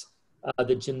gymnastics,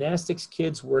 the gymnastics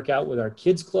kids work out with our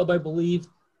kids club, I believe,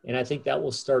 and I think that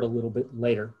will start a little bit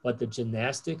later. But the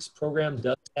gymnastics program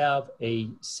does have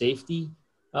a safety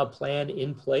plan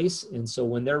in place, and so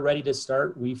when they're ready to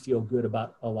start, we feel good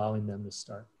about allowing them to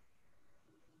start.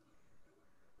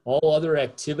 All other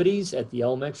activities at the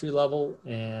elementary level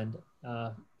and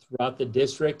throughout the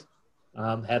district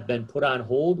have been put on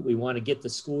hold. We want to get the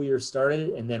school year started,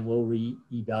 and then we'll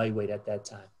reevaluate at that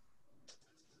time.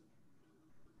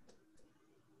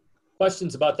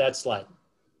 Questions about that slide?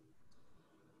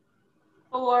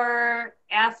 For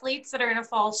athletes that are in a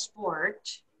fall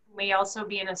sport, may also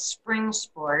be in a spring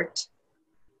sport,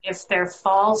 if their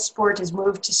fall sport is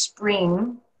moved to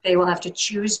spring, they will have to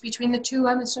choose between the 2,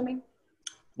 I'm assuming?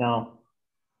 No.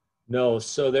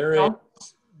 So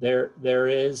there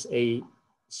is a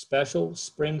special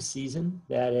spring season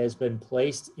that has been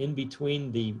placed in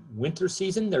between the winter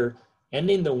season. They're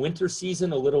ending the winter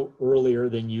season a little earlier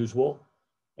than usual,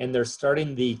 and they're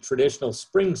starting the traditional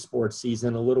spring sports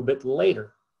season a little bit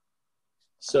later.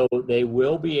 So they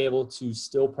will be able to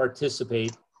still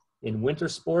participate in winter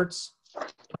sports and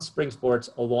spring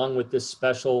sports along with this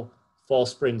special fall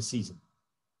spring season.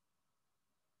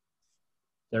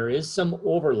 There is some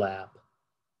overlap,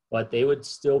 but they would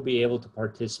still be able to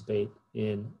participate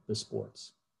in the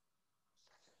sports.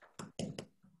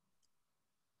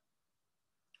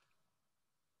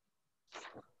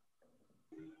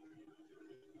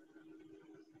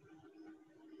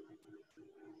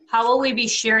 How will we be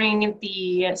sharing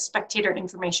the spectator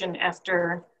information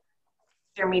after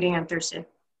their meeting on Thursday?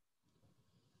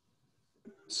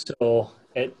 So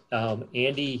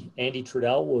Andy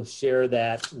Trudell will share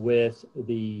that with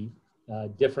the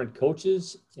different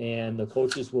coaches, and the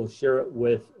coaches will share it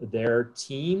with their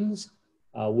teams.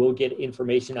 We'll get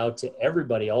information out to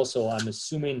everybody. Also, I'm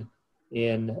assuming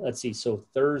so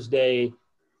Thursday,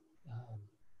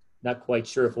 not quite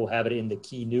sure if we'll have it in the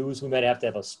key news. We might have to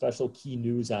have a special key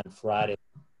news on Friday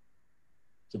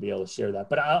to be able to share that.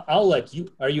 But I'll let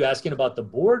you, are you asking about the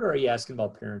board or are you asking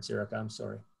about parents, Erica? I'm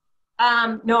sorry.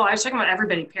 No, I was talking about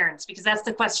everybody, parents, because that's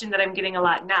the question that I'm getting a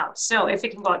lot now. So if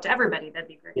it can go out to everybody, that'd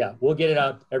be great. Yeah, we'll get it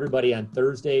out to everybody on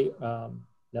Thursday.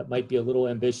 That might be a little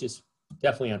ambitious,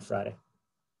 definitely on Friday.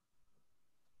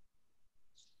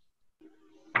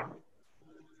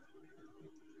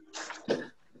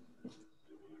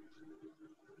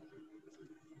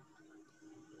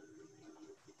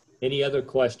 Any other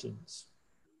questions?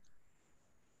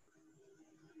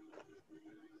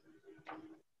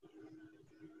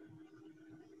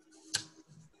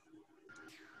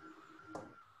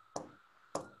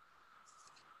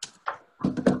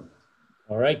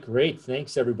 All right, great.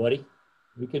 Thanks, everybody.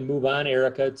 We can move on,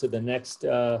 Erica, to the next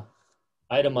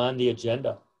item on the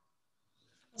agenda.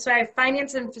 So I have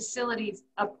finance and facilities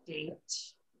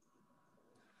update.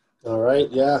 All right,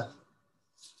 yeah.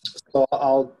 So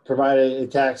I'll provide a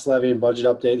tax levy and budget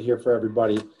update here for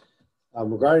everybody.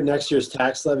 Regarding next year's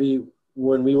tax levy,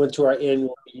 when we went to our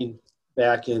annual meeting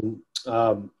back in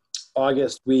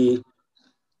August,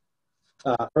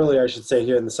 earlier I should say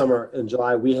here in the summer, in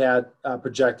July, we had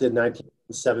projected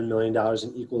 $19.7 million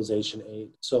in equalization aid.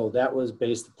 So that was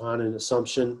based upon an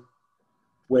assumption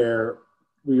where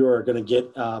we were going to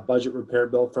get a budget repair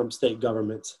bill from state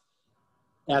government.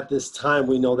 At this time,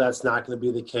 we know that's not going to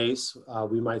be the case.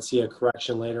 We might see a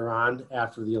correction later on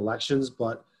after the elections,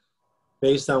 but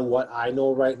based on what I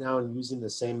know right now and using the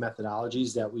same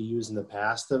methodologies that we used in the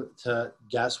past to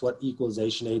guess what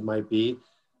equalization aid might be,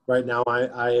 right now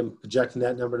I am projecting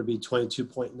that number to be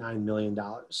 $22.9 million.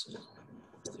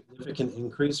 Significant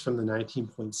increase from the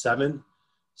 19.7.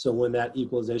 So when that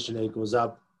equalization aid goes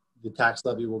up, the tax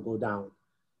levy will go down.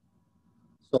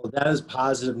 So that is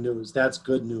positive news. That's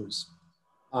good news.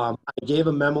 I gave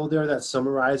a memo there that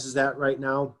summarizes that right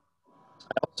now.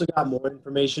 I also got more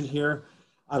information here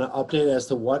on an update as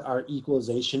to what our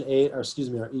equalization aid, or excuse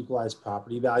me, our equalized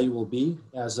property value will be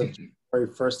as of January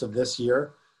 1st of this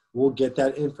year. We'll get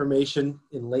that information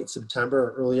in late September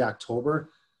or early October.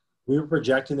 We were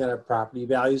projecting that our property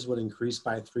values would increase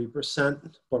by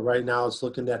 3%, but right now it's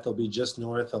looking that they'll be just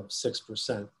north of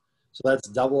 6%. So that's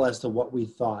double as to what we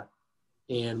thought.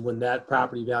 And when that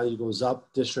property value goes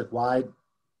up district-wide,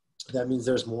 that means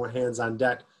there's more hands on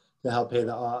deck to help pay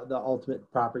the ultimate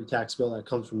property tax bill that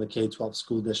comes from the K-12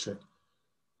 school district.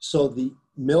 So the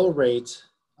mill rate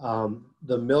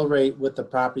with the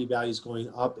property values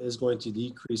going up is going to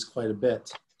decrease quite a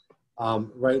bit.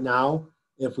 Right now,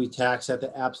 if we tax at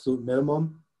the absolute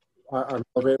minimum, our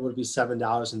mill rate would be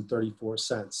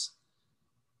 $7.34.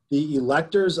 The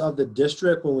electors of the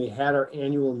district, when we had our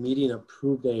annual meeting,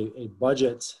 approved a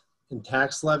budget and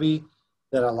tax levy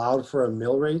that allowed for a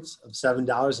mill rate of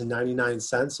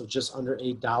 $7.99, so just under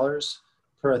 $8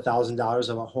 per $1,000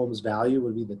 of a home's value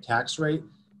would be the tax rate.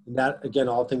 And that, again,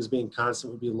 all things being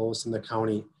constant, would be lowest in the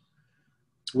county.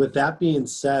 With that being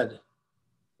said,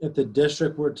 if the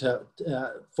district were to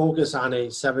focus on a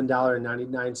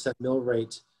 $7.99 mill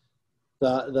rate,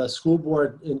 the school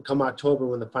board, come October,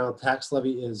 when the final tax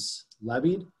levy is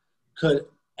levied, could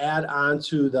add on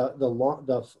to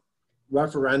the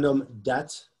referendum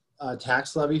debt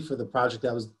tax levy for the project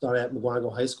that was done at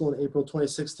Mukwonago High School in April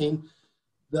 2016.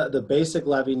 The basic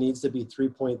levy needs to be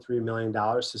 $3.3 million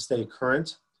to stay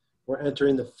current. We're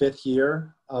entering the 5th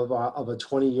year of a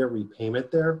 20-year repayment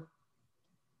there.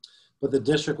 But the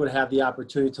district would have the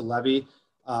opportunity to levy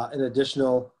an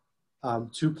additional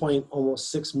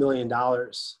 $2.6 million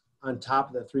on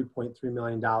top of the $3.3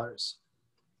 million.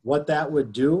 What that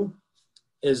would do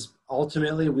is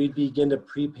ultimately we'd begin to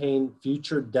prepaying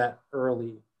future debt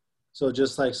early. So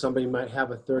just like somebody might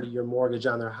have a 30-year mortgage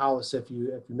on their house, if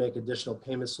you make additional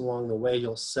payments along the way,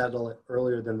 you'll settle it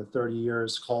earlier than the 30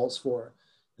 years calls for.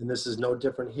 And this is no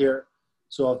different here.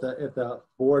 So if the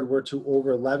board were to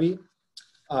over levy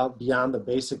beyond the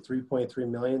basic 3.3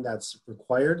 million that's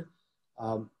required,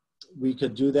 we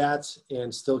could do that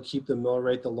and still keep the mill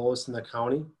rate the lowest in the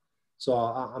county. So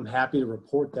I'm happy to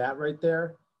report that right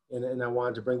there. And I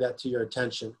wanted to bring that to your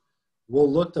attention. We'll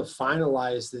look to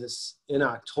finalize this in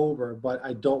October, but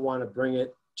I don't want to bring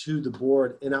it to the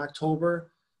board in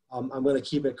October. I'm going to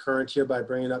keep it current here by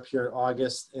bringing it up here in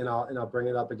August, and I'll bring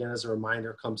it up again as a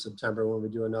reminder come September when we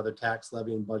do another tax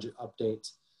levy and budget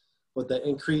update. But the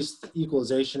increased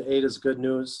equalization aid is good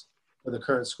news for the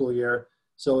current school year.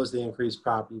 So is the increased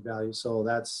property value. So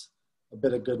that's a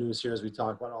bit of good news here as we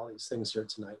talk about all these things here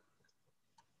tonight.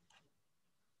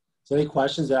 So any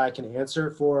questions that I can answer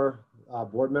for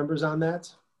board members on that?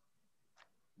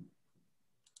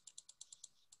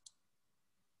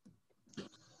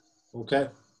 Okay.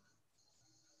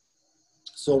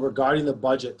 So regarding the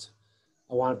budget,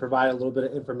 I want to provide a little bit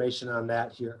of information on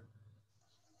that here.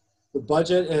 The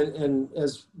budget, and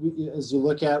as you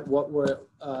look at what were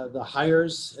the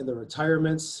hires and the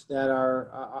retirements that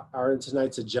are in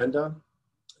tonight's agenda,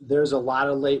 there's a lot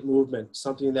of late movement,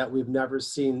 something that we've never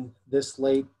seen this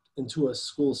late into a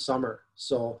school summer.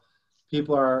 So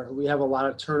we have a lot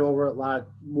of turnover, a lot of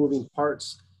moving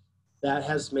parts. That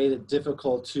has made it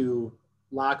difficult to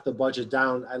lock the budget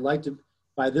down.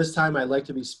 By this time, I'd like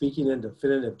to be speaking in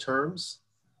definitive terms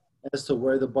as to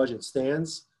where the budget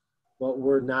stands, but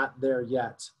we're not there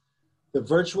yet. The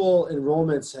virtual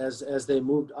enrollments, as they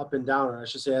moved up and down, or I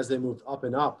should say as they moved up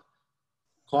and up,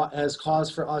 has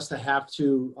caused for us to have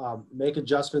to make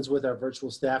adjustments with our virtual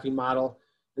staffing model,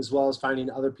 as well as finding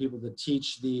other people to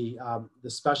teach the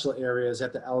special areas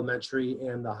at the elementary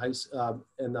and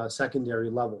the secondary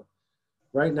level.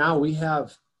 Right now, we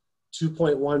have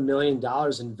 $2.1 million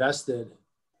invested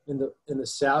in the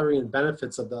salary and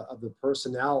benefits of the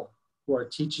personnel who are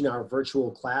teaching our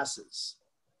virtual classes.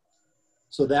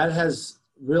 So that has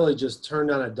really just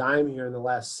turned on a dime here in the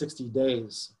last 60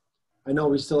 days. I know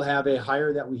we still have a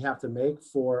hire that we have to make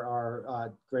for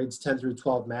our grades 10 through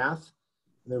 12 math.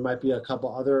 There might be a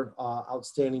couple other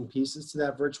outstanding pieces to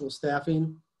that virtual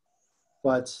staffing,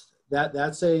 but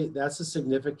that's a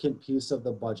significant piece of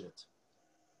the budget.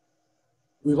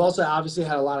 We've also obviously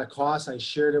had a lot of costs. I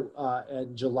shared it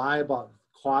in July about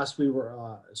costs we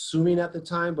were assuming at the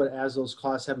time, but as those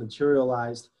costs have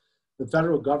materialized, the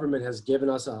federal government has given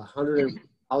us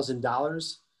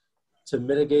 $100,000 to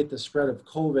mitigate the spread of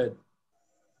COVID.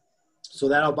 So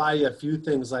that'll buy you a few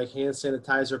things like hand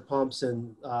sanitizer pumps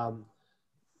and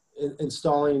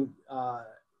installing,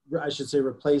 I should say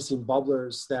replacing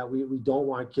bubblers that we don't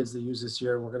want kids to use this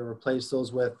year. We're going to replace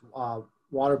those with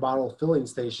water bottle filling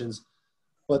stations.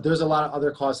 But there's a lot of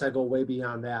other costs that go way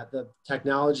beyond that. The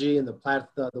technology and the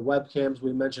webcams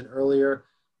we mentioned earlier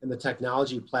and the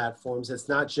technology platforms, it's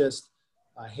not just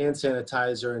hand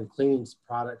sanitizer and cleaning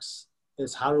products.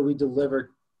 It's how do we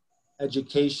deliver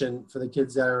education for the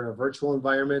kids that are in a virtual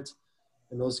environment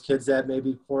and those kids that may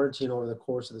be quarantined over the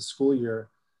course of the school year.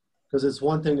 Because it's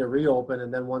one thing to reopen,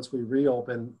 and then once we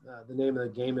reopen, the name of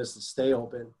the game is to stay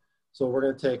open. So we're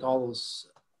going to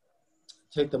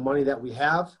take the money that we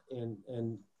have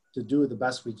and to do the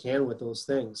best we can with those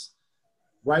things.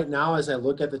 Right now, as I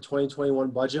look at the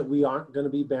 2021 budget, we aren't going to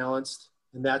be balanced,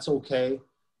 and that's okay.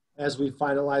 As we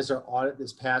finalized our audit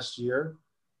this past year,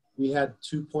 we had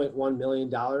 $2.1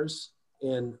 million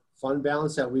in fund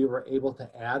balance that we were able to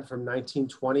add from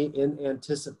 1920 in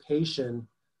anticipation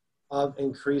of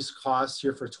increased costs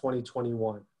here for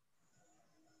 2021.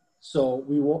 So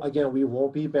we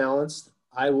won't be balanced.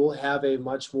 I will have a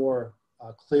much more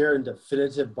clear and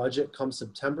definitive budget come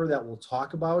September that we'll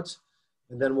talk about,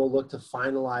 and then we'll look to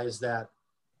finalize that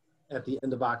at the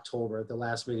end of October, at the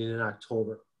last meeting in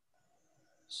October.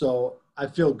 So I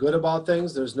feel good about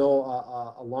things. There's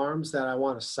no alarms that I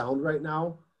want to sound right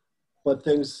now, but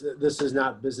this is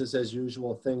not business as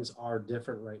usual. Things are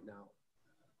different right now,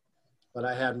 but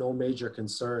I have no major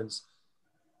concerns.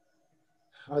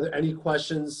 Are there any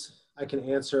questions I can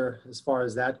answer as far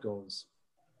as that goes?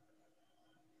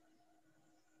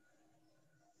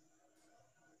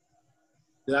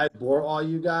 Did I bore all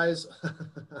you guys?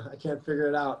 I can't figure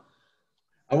it out.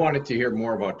 I wanted to hear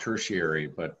more about tertiary,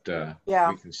 but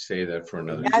Yeah. we can say that for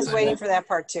another I was time. waiting for that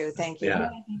part too. Thank you. There are Yeah.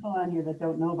 many people on here that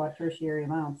don't know about tertiary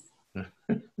amounts.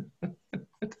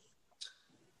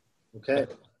 Okay.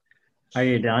 Are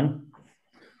you done?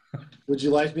 Would you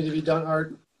like me to be done,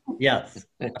 Art? Yes.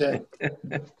 Okay.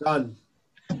 Done.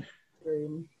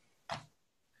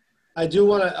 I do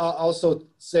want to also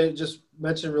just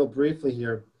mention real briefly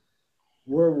here.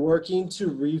 We're working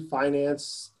to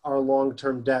refinance our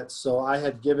long-term debt. So I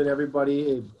had given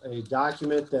everybody a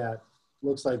document that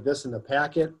looks like this in the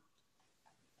packet.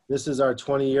 This is our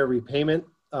 20-year repayment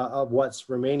of what's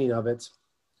remaining of it.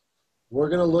 We're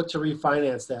going to look to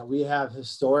refinance that. We have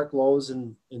historic lows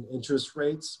in interest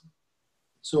rates.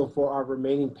 So for our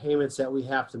remaining payments that we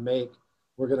have to make,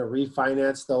 we're going to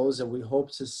refinance those, and we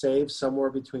hope to save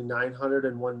somewhere between $900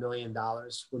 and $1 million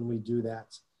when we do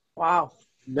that. Wow.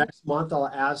 Next month, I'll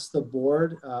ask the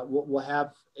board, we'll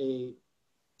have a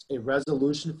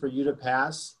resolution for you to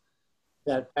pass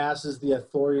that passes the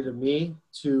authority to me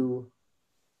to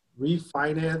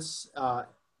refinance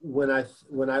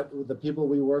the people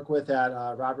we work with at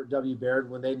Robert W. Baird,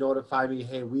 when they notify me,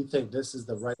 hey, we think this is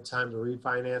the right time to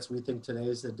refinance. We think today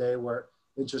is the day where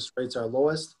interest rates are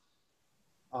lowest.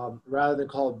 Rather than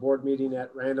call a board meeting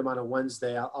at random on a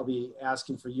Wednesday, I'll be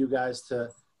asking for you guys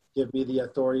to give me the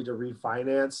authority to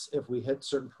refinance if we hit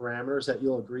certain parameters that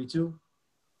you'll agree to.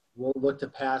 We'll look to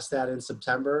pass that in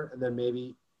September and then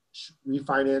maybe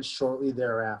refinance shortly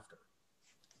thereafter.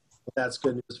 But that's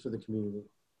good news for the community.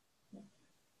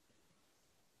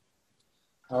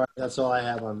 All right, that's all I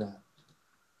have on that.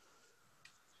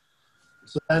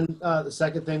 So then the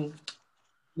second thing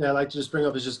that I'd like to just bring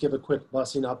up is just give a quick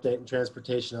busing update and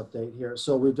transportation update here.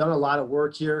 So we've done a lot of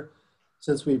work here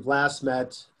since we've last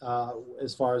met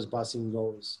as far as busing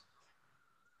goes.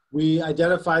 We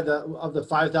identified of the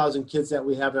 5,000 kids that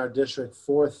we have in our district,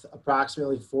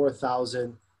 approximately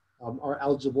 4,000 are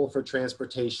eligible for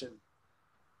transportation.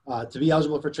 To be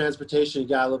eligible for transportation, you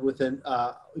gotta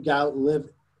live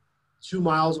 2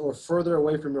 miles or further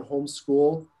away from your home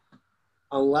school,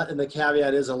 and the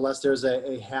caveat is unless there's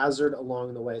a hazard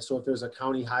along the way. So if there's a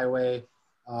county highway,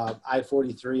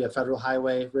 I-43, a federal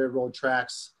highway, railroad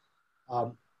tracks,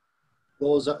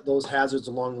 those hazards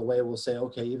along the way will say,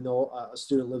 okay, even though a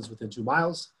student lives within 2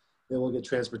 miles, they will get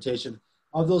transportation.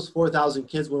 Of those 4,000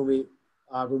 kids, when we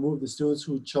removed the students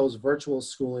who chose virtual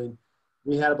schooling,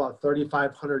 we had about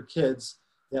 3,500 kids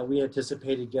that we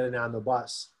anticipated getting on the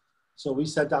bus. So we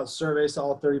sent out surveys to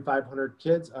all 3,500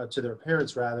 kids, to their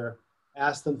parents rather,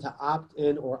 asked them to opt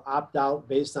in or opt out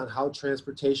based on how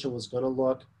transportation was going to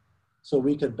look, so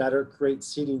we could better create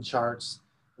seating charts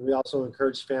We also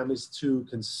encourage families to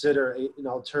consider an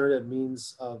alternative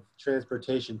means of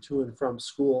transportation to and from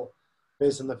school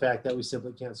based on the fact that we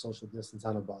simply can't social distance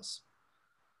on a bus.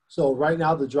 So right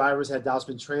now, the drivers at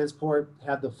Dousman Transport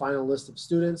have the final list of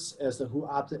students as to who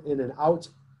opted in and out.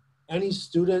 Any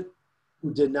student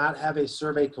who did not have a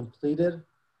survey completed,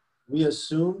 we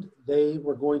assumed they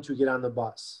were going to get on the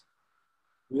bus.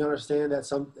 We understand that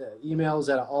some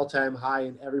emails at an all-time high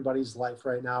in everybody's life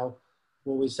right now.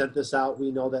 When we sent this out,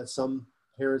 we know that some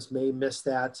parents may miss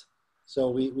that. So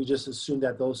we just assumed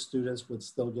that those students would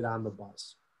still get on the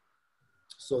bus.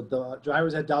 So the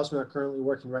drivers at Dousman are currently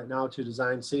working right now to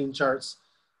design seating charts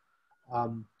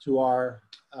to our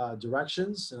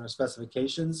directions and our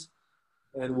specifications.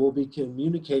 And we'll be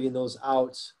communicating those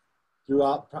out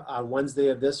throughout on Wednesday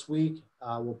of this week.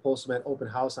 We'll post them at open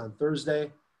house on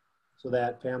Thursday so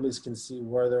that families can see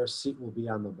where their seat will be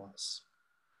on the bus.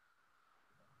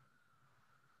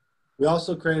 We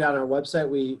also created on our website,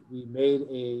 we made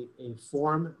a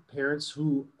form, parents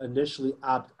who initially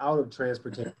opt out of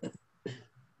transportation.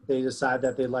 They decide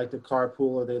that they like to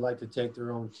carpool or they like to take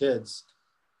their own kids.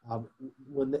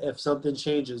 If something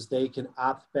changes, they can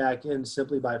opt back in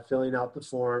simply by filling out the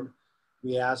form.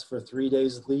 We ask for 3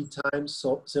 days lead time,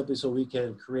 simply so we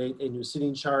can create a new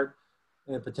seating chart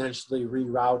and potentially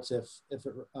reroute if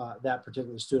that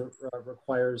particular student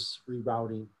requires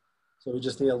rerouting. So we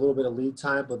just need a little bit of lead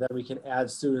time, but then we can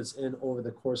add students in over the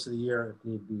course of the year if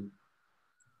need be.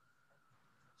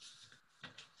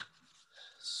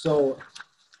 So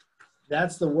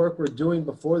that's the work we're doing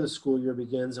before the school year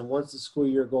begins. And once the school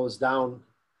year goes down,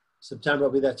 September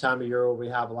will be that time of year where we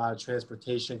have a lot of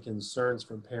transportation concerns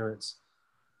from parents.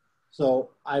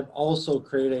 So I've also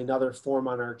created another form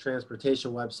on our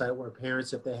transportation website where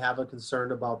parents, if they have a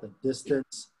concern about the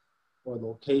distance or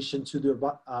location to their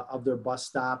of their bus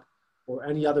stop or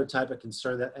any other type of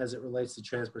concern that as it relates to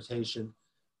transportation,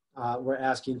 we're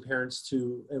asking parents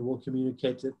to, and we'll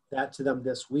communicate that to them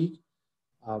this week,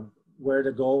 where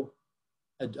to go.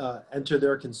 Enter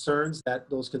their concerns, that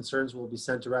those concerns will be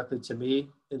sent directly to me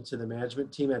and to the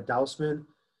management team at Dousman,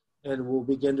 and we'll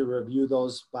begin to review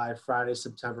those by Friday,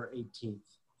 September 18th.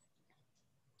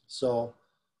 So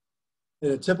in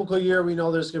a typical year, we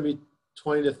know there's going to be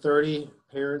 20 to 30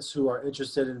 parents who are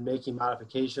interested in making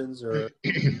modifications or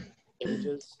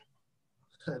changes.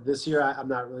 This year, I'm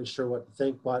not really sure what to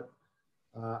think, but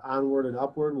onward and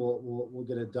upward, we'll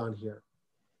get it done here.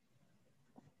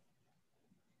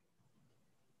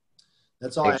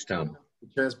 That's all. Thanks, I have. Tom.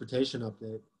 The transportation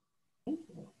update.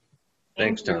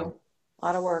 Thanks, Tom. A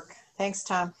lot of work. Thanks,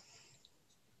 Tom.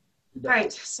 All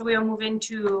right, so we'll move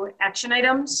into action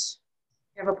items.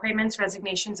 We have appointments,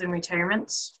 resignations, and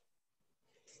retirements.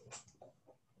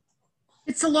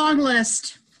 It's a long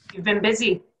list. You've been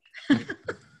busy.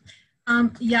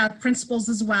 Yeah, principals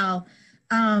as well.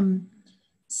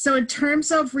 So in terms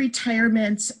of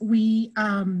retirements, we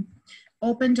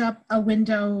opened up a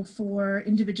window for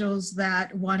individuals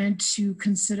that wanted to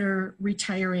consider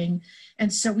retiring.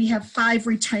 And so we have 5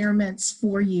 retirements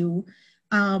for you.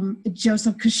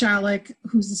 Joseph Kashalik,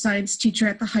 who's a science teacher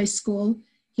at the high school.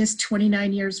 He has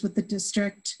 29 years with the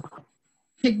district.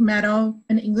 Pig Meadow,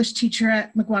 an English teacher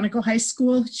at Mukwonago High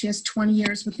School. She has 20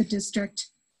 years with the district.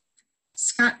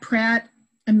 Scott Pratt,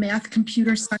 a math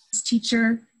computer science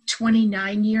teacher,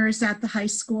 29 years at the high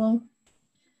school.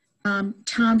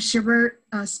 Tom Schubert,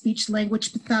 a speech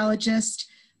language pathologist,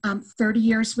 30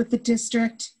 years with the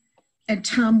district. And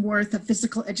Tom Worth, a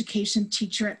physical education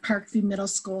teacher at Parkview Middle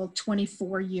School,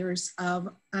 24 years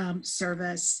of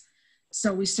service.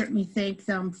 So we certainly thank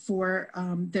them for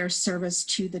their service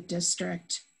to the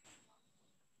district.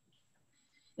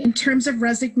 In terms of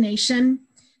resignation,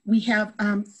 we have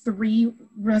 3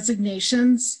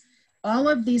 resignations. All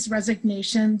of these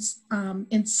resignations,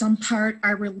 in some part,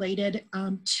 are related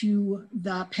to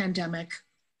the pandemic.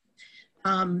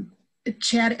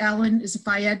 Chad Allen is a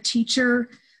Phi Ed teacher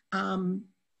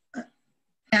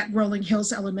at Rolling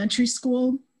Hills Elementary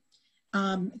School.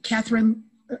 Catherine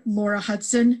Laura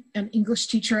Hudson, an English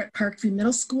teacher at Parkview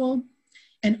Middle School.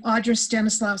 And Audra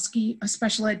Stanislawski, a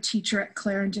special ed teacher at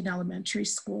Clarendon Elementary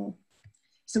School.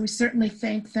 So we certainly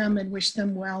thank them and wish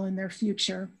them well in their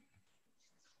future.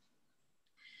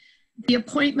 The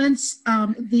appointments,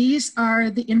 these are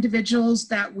the individuals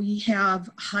that we have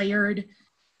hired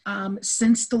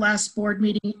since the last board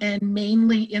meeting and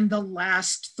mainly in the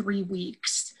last 3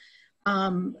 weeks.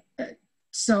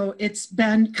 So it's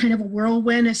been kind of a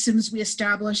whirlwind as soon as we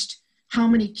established how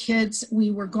many students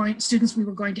we were going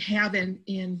to have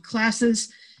in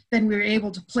classes. Then we were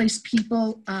able to place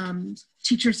people,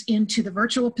 teachers into the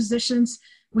virtual positions,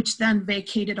 which then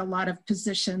vacated a lot of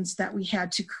positions that we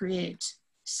had to create.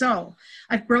 So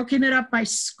I've broken it up by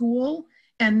school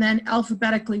and then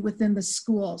alphabetically within the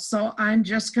school. So I'm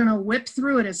just gonna whip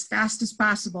through it as fast as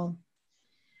possible.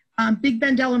 Big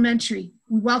Bend Elementary,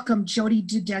 we welcome Jody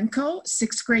Dudenko,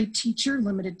 6th grade teacher,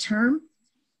 limited term.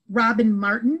 Robin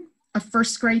Martin, a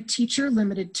 1st grade teacher,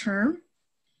 limited term.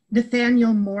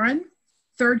 Nathaniel Morin,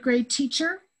 3rd grade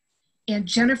teacher. And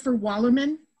Jennifer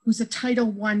Wallerman, who's a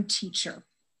Title I teacher.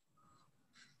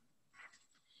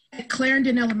 At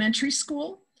Clarendon Elementary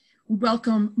School, we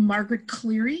welcome Margaret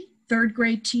Cleary, 3rd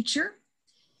grade teacher.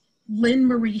 Lynn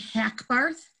Marie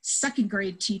Hackbarth, 2nd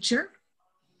grade teacher.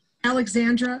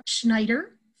 Alexandra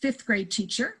Schneider, 5th grade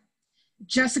teacher.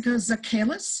 Jessica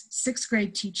Zakalis, 6th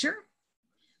grade teacher.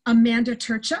 Amanda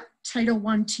Turcha, Title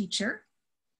I teacher.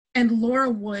 And Laura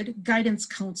Wood, guidance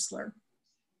counselor.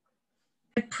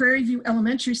 At Prairie View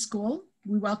Elementary School,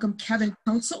 we welcome Kevin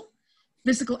Council,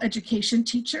 physical education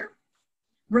teacher.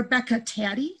 Rebecca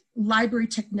Taddy, library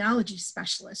technology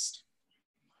specialist.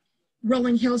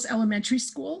 Rolling Hills Elementary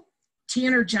School,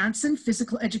 Tanner Johnson,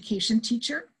 physical education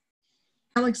teacher.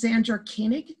 Alexandra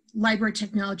Koenig, library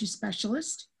technology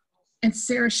specialist. And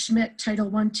Sarah Schmidt,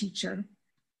 Title I teacher.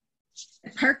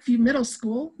 At Parkview Middle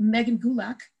School, Megan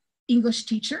Gulak, English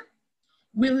teacher.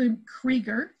 William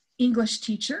Krieger, English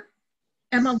teacher.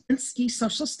 Emma Linsky,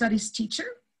 social studies teacher.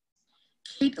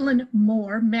 Caitlin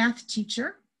Moore, math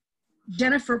teacher.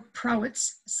 Jennifer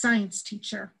Prowitz, science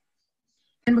teacher.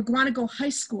 And Mukwonago High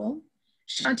School,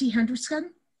 Shanti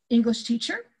Henderson, English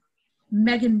teacher.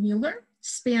 Megan Mueller,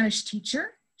 Spanish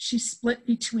teacher. She's split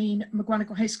between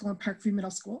Mukwonago High School and Parkview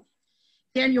Middle School.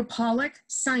 Daniel Pollack,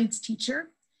 science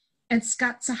teacher. And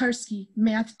Scott Saharsky,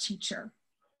 math teacher.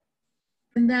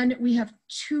 And then we have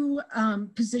 2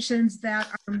 positions that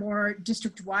are more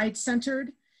district-wide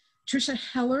centered. Tricia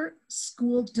Heller,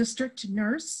 school district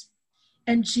nurse.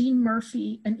 And Jean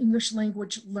Murphy, an English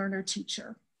language learner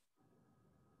teacher.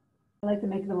 I'd like to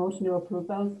make the motion to approve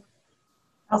those.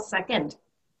 I'll second.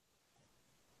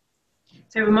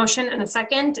 So we have a motion and a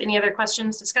second. Any other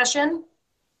questions, discussion?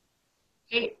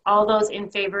 Okay, all those in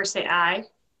favor say aye.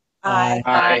 Aye.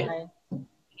 Aye.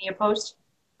 Any opposed?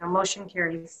 No, motion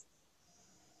carries.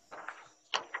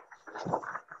 All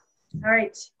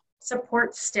right,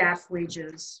 support staff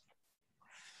wages.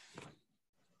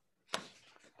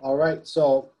 All right,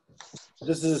 so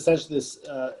this is essentially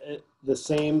the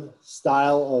same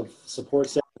style of support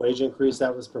staff wage increase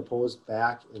that was proposed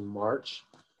back in March.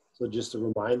 So just to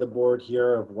remind the board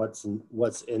here of what's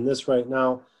in this right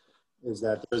now is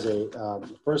that there's a,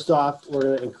 first off, we're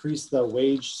gonna increase the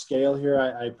wage scale here.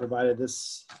 I provided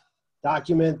this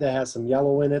document that has some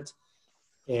yellow in it,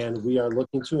 and we are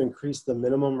looking to increase the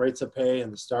minimum rates of pay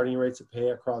and the starting rates of pay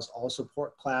across all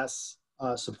support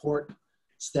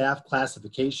staff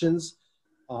classifications.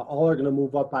 All are going to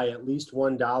move up by at least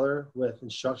 $1, with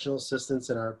instructional assistants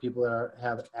and our people that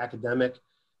have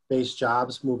academic-based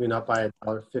jobs moving up by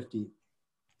 $1.50.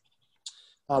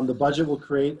 The budget will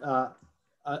create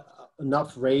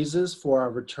enough raises for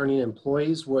our returning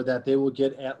employees where that they will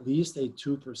get at least a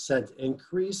 2%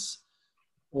 increase,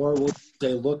 or will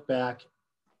they look back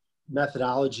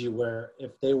methodology where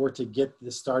if they were to get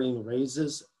the starting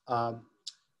raises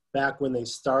back when they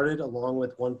started, along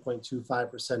with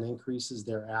 1.25% increases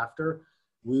thereafter,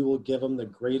 we will give them the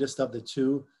greatest of the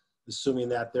two, assuming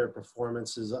that their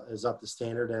performance is up to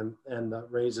standard and the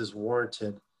raise is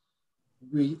warranted.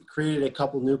 We created a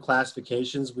couple new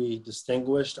classifications. We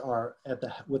distinguished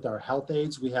with our health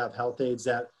aides. We have health aides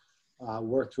that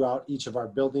work throughout each of our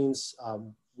buildings.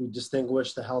 We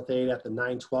distinguish the health aide at the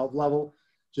 912 level,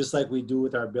 just like we do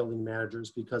with our building managers,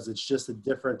 because it's just a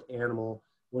different animal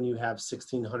when you have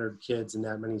 1,600 kids and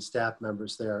that many staff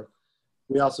members there.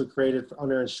 We also created,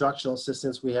 under instructional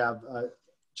assistants, we have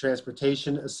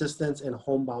transportation assistants and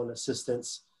homebound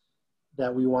assistants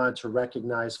that we wanted to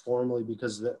recognize formally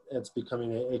because it's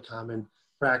becoming a common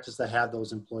practice to have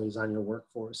those employees on your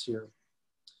workforce here.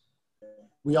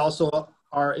 We also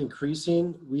are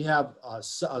increasing, we have a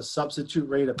substitute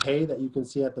rate of pay that you can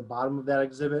see at the bottom of that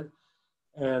exhibit.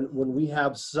 And when we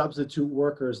have substitute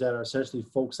workers that are essentially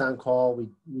folks on call,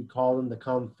 we call them to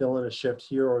come fill in a shift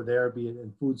here or there, be it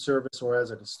in food service or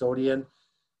as a custodian.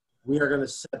 We are going to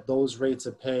set those rates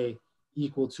of pay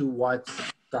equal to what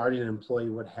starting employee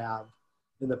would have.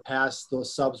 In the past,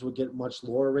 those subs would get much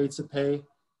lower rates of pay.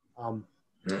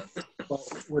 But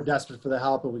we're desperate for the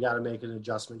help, and we got to make an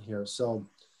adjustment here. So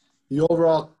the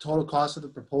overall total cost of the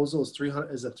proposal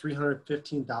is a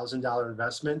 $315,000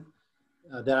 investment.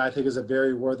 That I think is a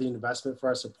very worthy investment for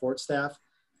our support staff.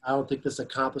 I don't think this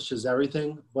accomplishes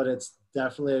everything, but it's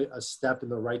definitely a step in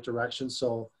the right direction.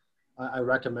 So I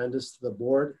recommend this to the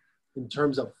board. In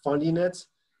terms of funding it,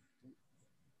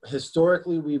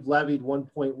 historically, we've levied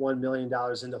 $1.1 million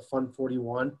into Fund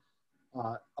 41.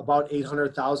 About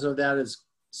 800,000 of that is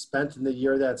spent in the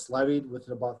year that's levied, with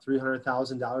about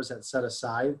 $300,000 that's set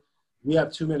aside. We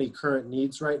have too many current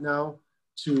needs right now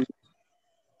to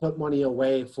put money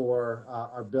away for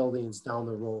our buildings down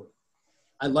the road.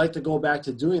 I'd like to go back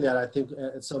to doing that. I think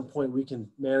at some point we can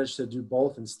manage to do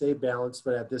both and stay balanced,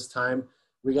 but at this time,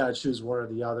 we got to choose one or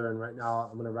the other. And right now,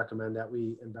 I'm going to recommend that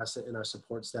we invest it in our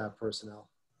support staff personnel.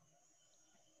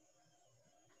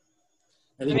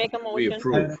 Make a motion. We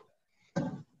approve.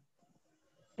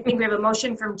 I think we have a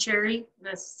motion from Cherry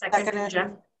and a second from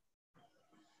Jeff.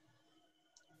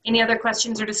 Any other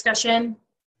questions or discussion?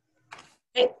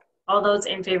 Okay, all those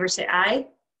in favor say aye.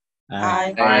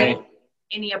 Aye. Aye.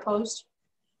 Any opposed?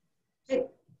 Okay,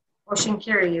 motion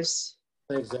carries.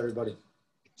 Thanks, everybody.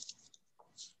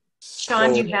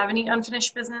 Sean, do you have any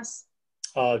unfinished business?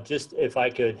 Just if I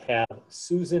could have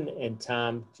Susan and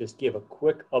Tom just give a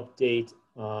quick update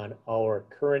on our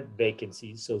current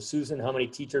vacancies. So Susan, how many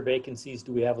teacher vacancies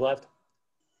do we have left?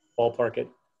 Ballpark it.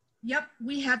 Yep,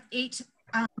 we have eight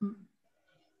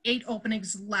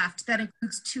openings left. That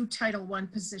includes 2 Title I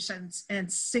positions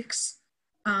and 6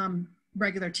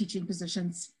 regular teaching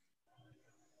positions.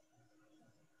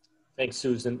 Thanks,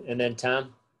 Susan. And then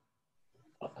Tom,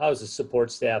 how's the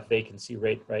support staff vacancy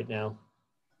rate right now?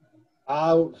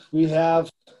 We have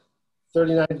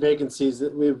 39 vacancies.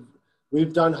 That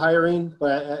we've done hiring,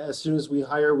 but as soon as we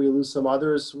hire, we lose some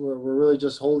others. We're really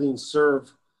just holding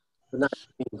serve, but not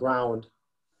gaining ground,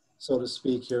 so to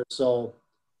speak here. So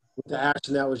with the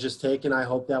action that was just taken, I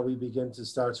hope that we begin to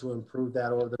start to improve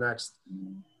that over the next,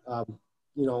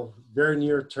 very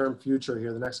near term future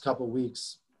here, the next couple of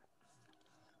weeks.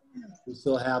 We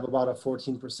still have about a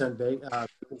 14%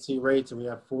 vacancy rate, and we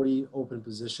have 40 open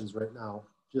positions right now,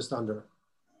 just under.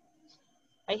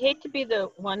 I hate to be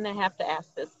the one to have to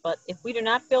ask this, but if we do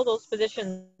not fill those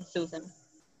positions, Susan,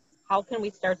 how can we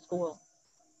start school?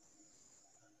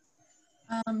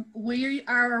 We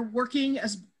are working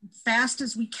as fast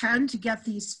as we can to get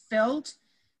these filled.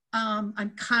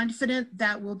 I'm confident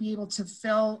that we'll be able to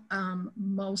fill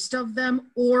most of them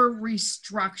or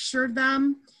restructure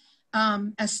them.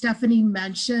 As Stephanie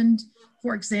mentioned,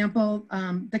 for example,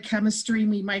 the chemistry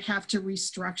we might have to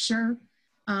restructure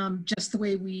just the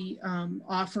way we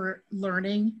offer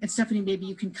learning. And Stephanie, maybe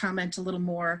you can comment a little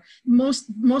more.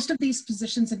 Most of these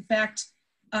positions, in fact,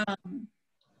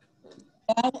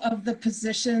 all of the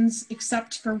positions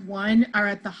except for one are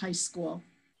at the high school.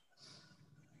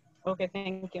 Okay,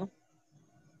 thank you.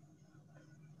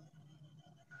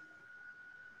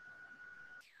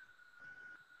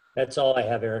 That's all I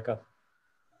have, Erica.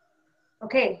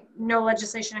 Okay, no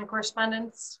legislation and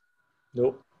correspondence?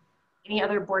 Nope. Any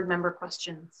other board member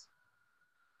questions?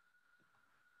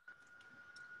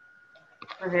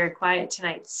 We're very quiet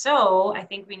tonight. So I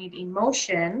think we need a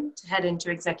motion to head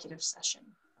into executive session.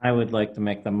 I would like to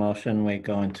make the motion. We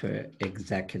go into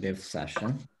executive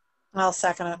session. I'll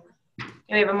second it.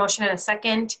 We have a motion and a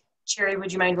second. Cherry,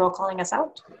 would you mind roll calling us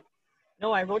out?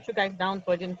 No, I wrote you guys down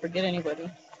so I didn't forget anybody.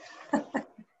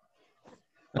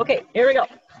 Okay, here we go.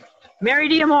 Mary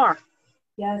Diamore.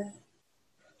 Yes.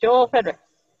 Joel Frederick.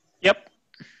 Yep.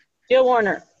 Jill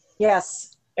Warner.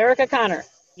 Yes. Erica Connor.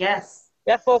 Yes.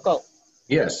 Jeff Vogel.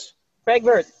 Yes. Craig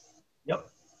Bird. Yep.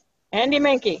 Andy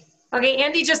Menke. Okay,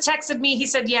 Andy just texted me. He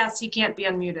said yes, he can't be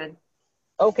unmuted.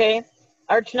 Okay.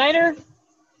 Art Schneider.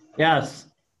 Yes.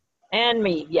 And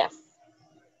me, yes.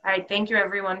 All right, thank you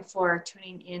everyone for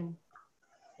tuning in.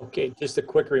 Okay, just a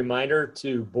quick reminder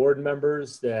to board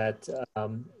members that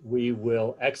we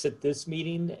will exit this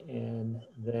meeting and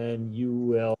then you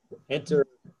will enter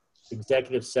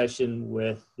executive session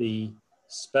with the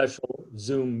special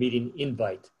Zoom meeting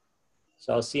invite.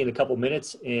 So I'll see you in a couple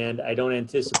minutes, and I don't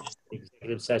anticipate the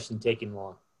executive session taking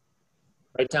long.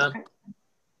 Right, Tom?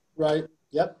 Right.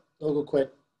 Yep. It'll go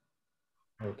quick.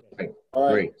 Okay. All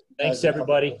right. Great. Thanks,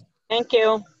 everybody. Thank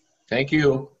you. Thank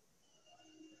you.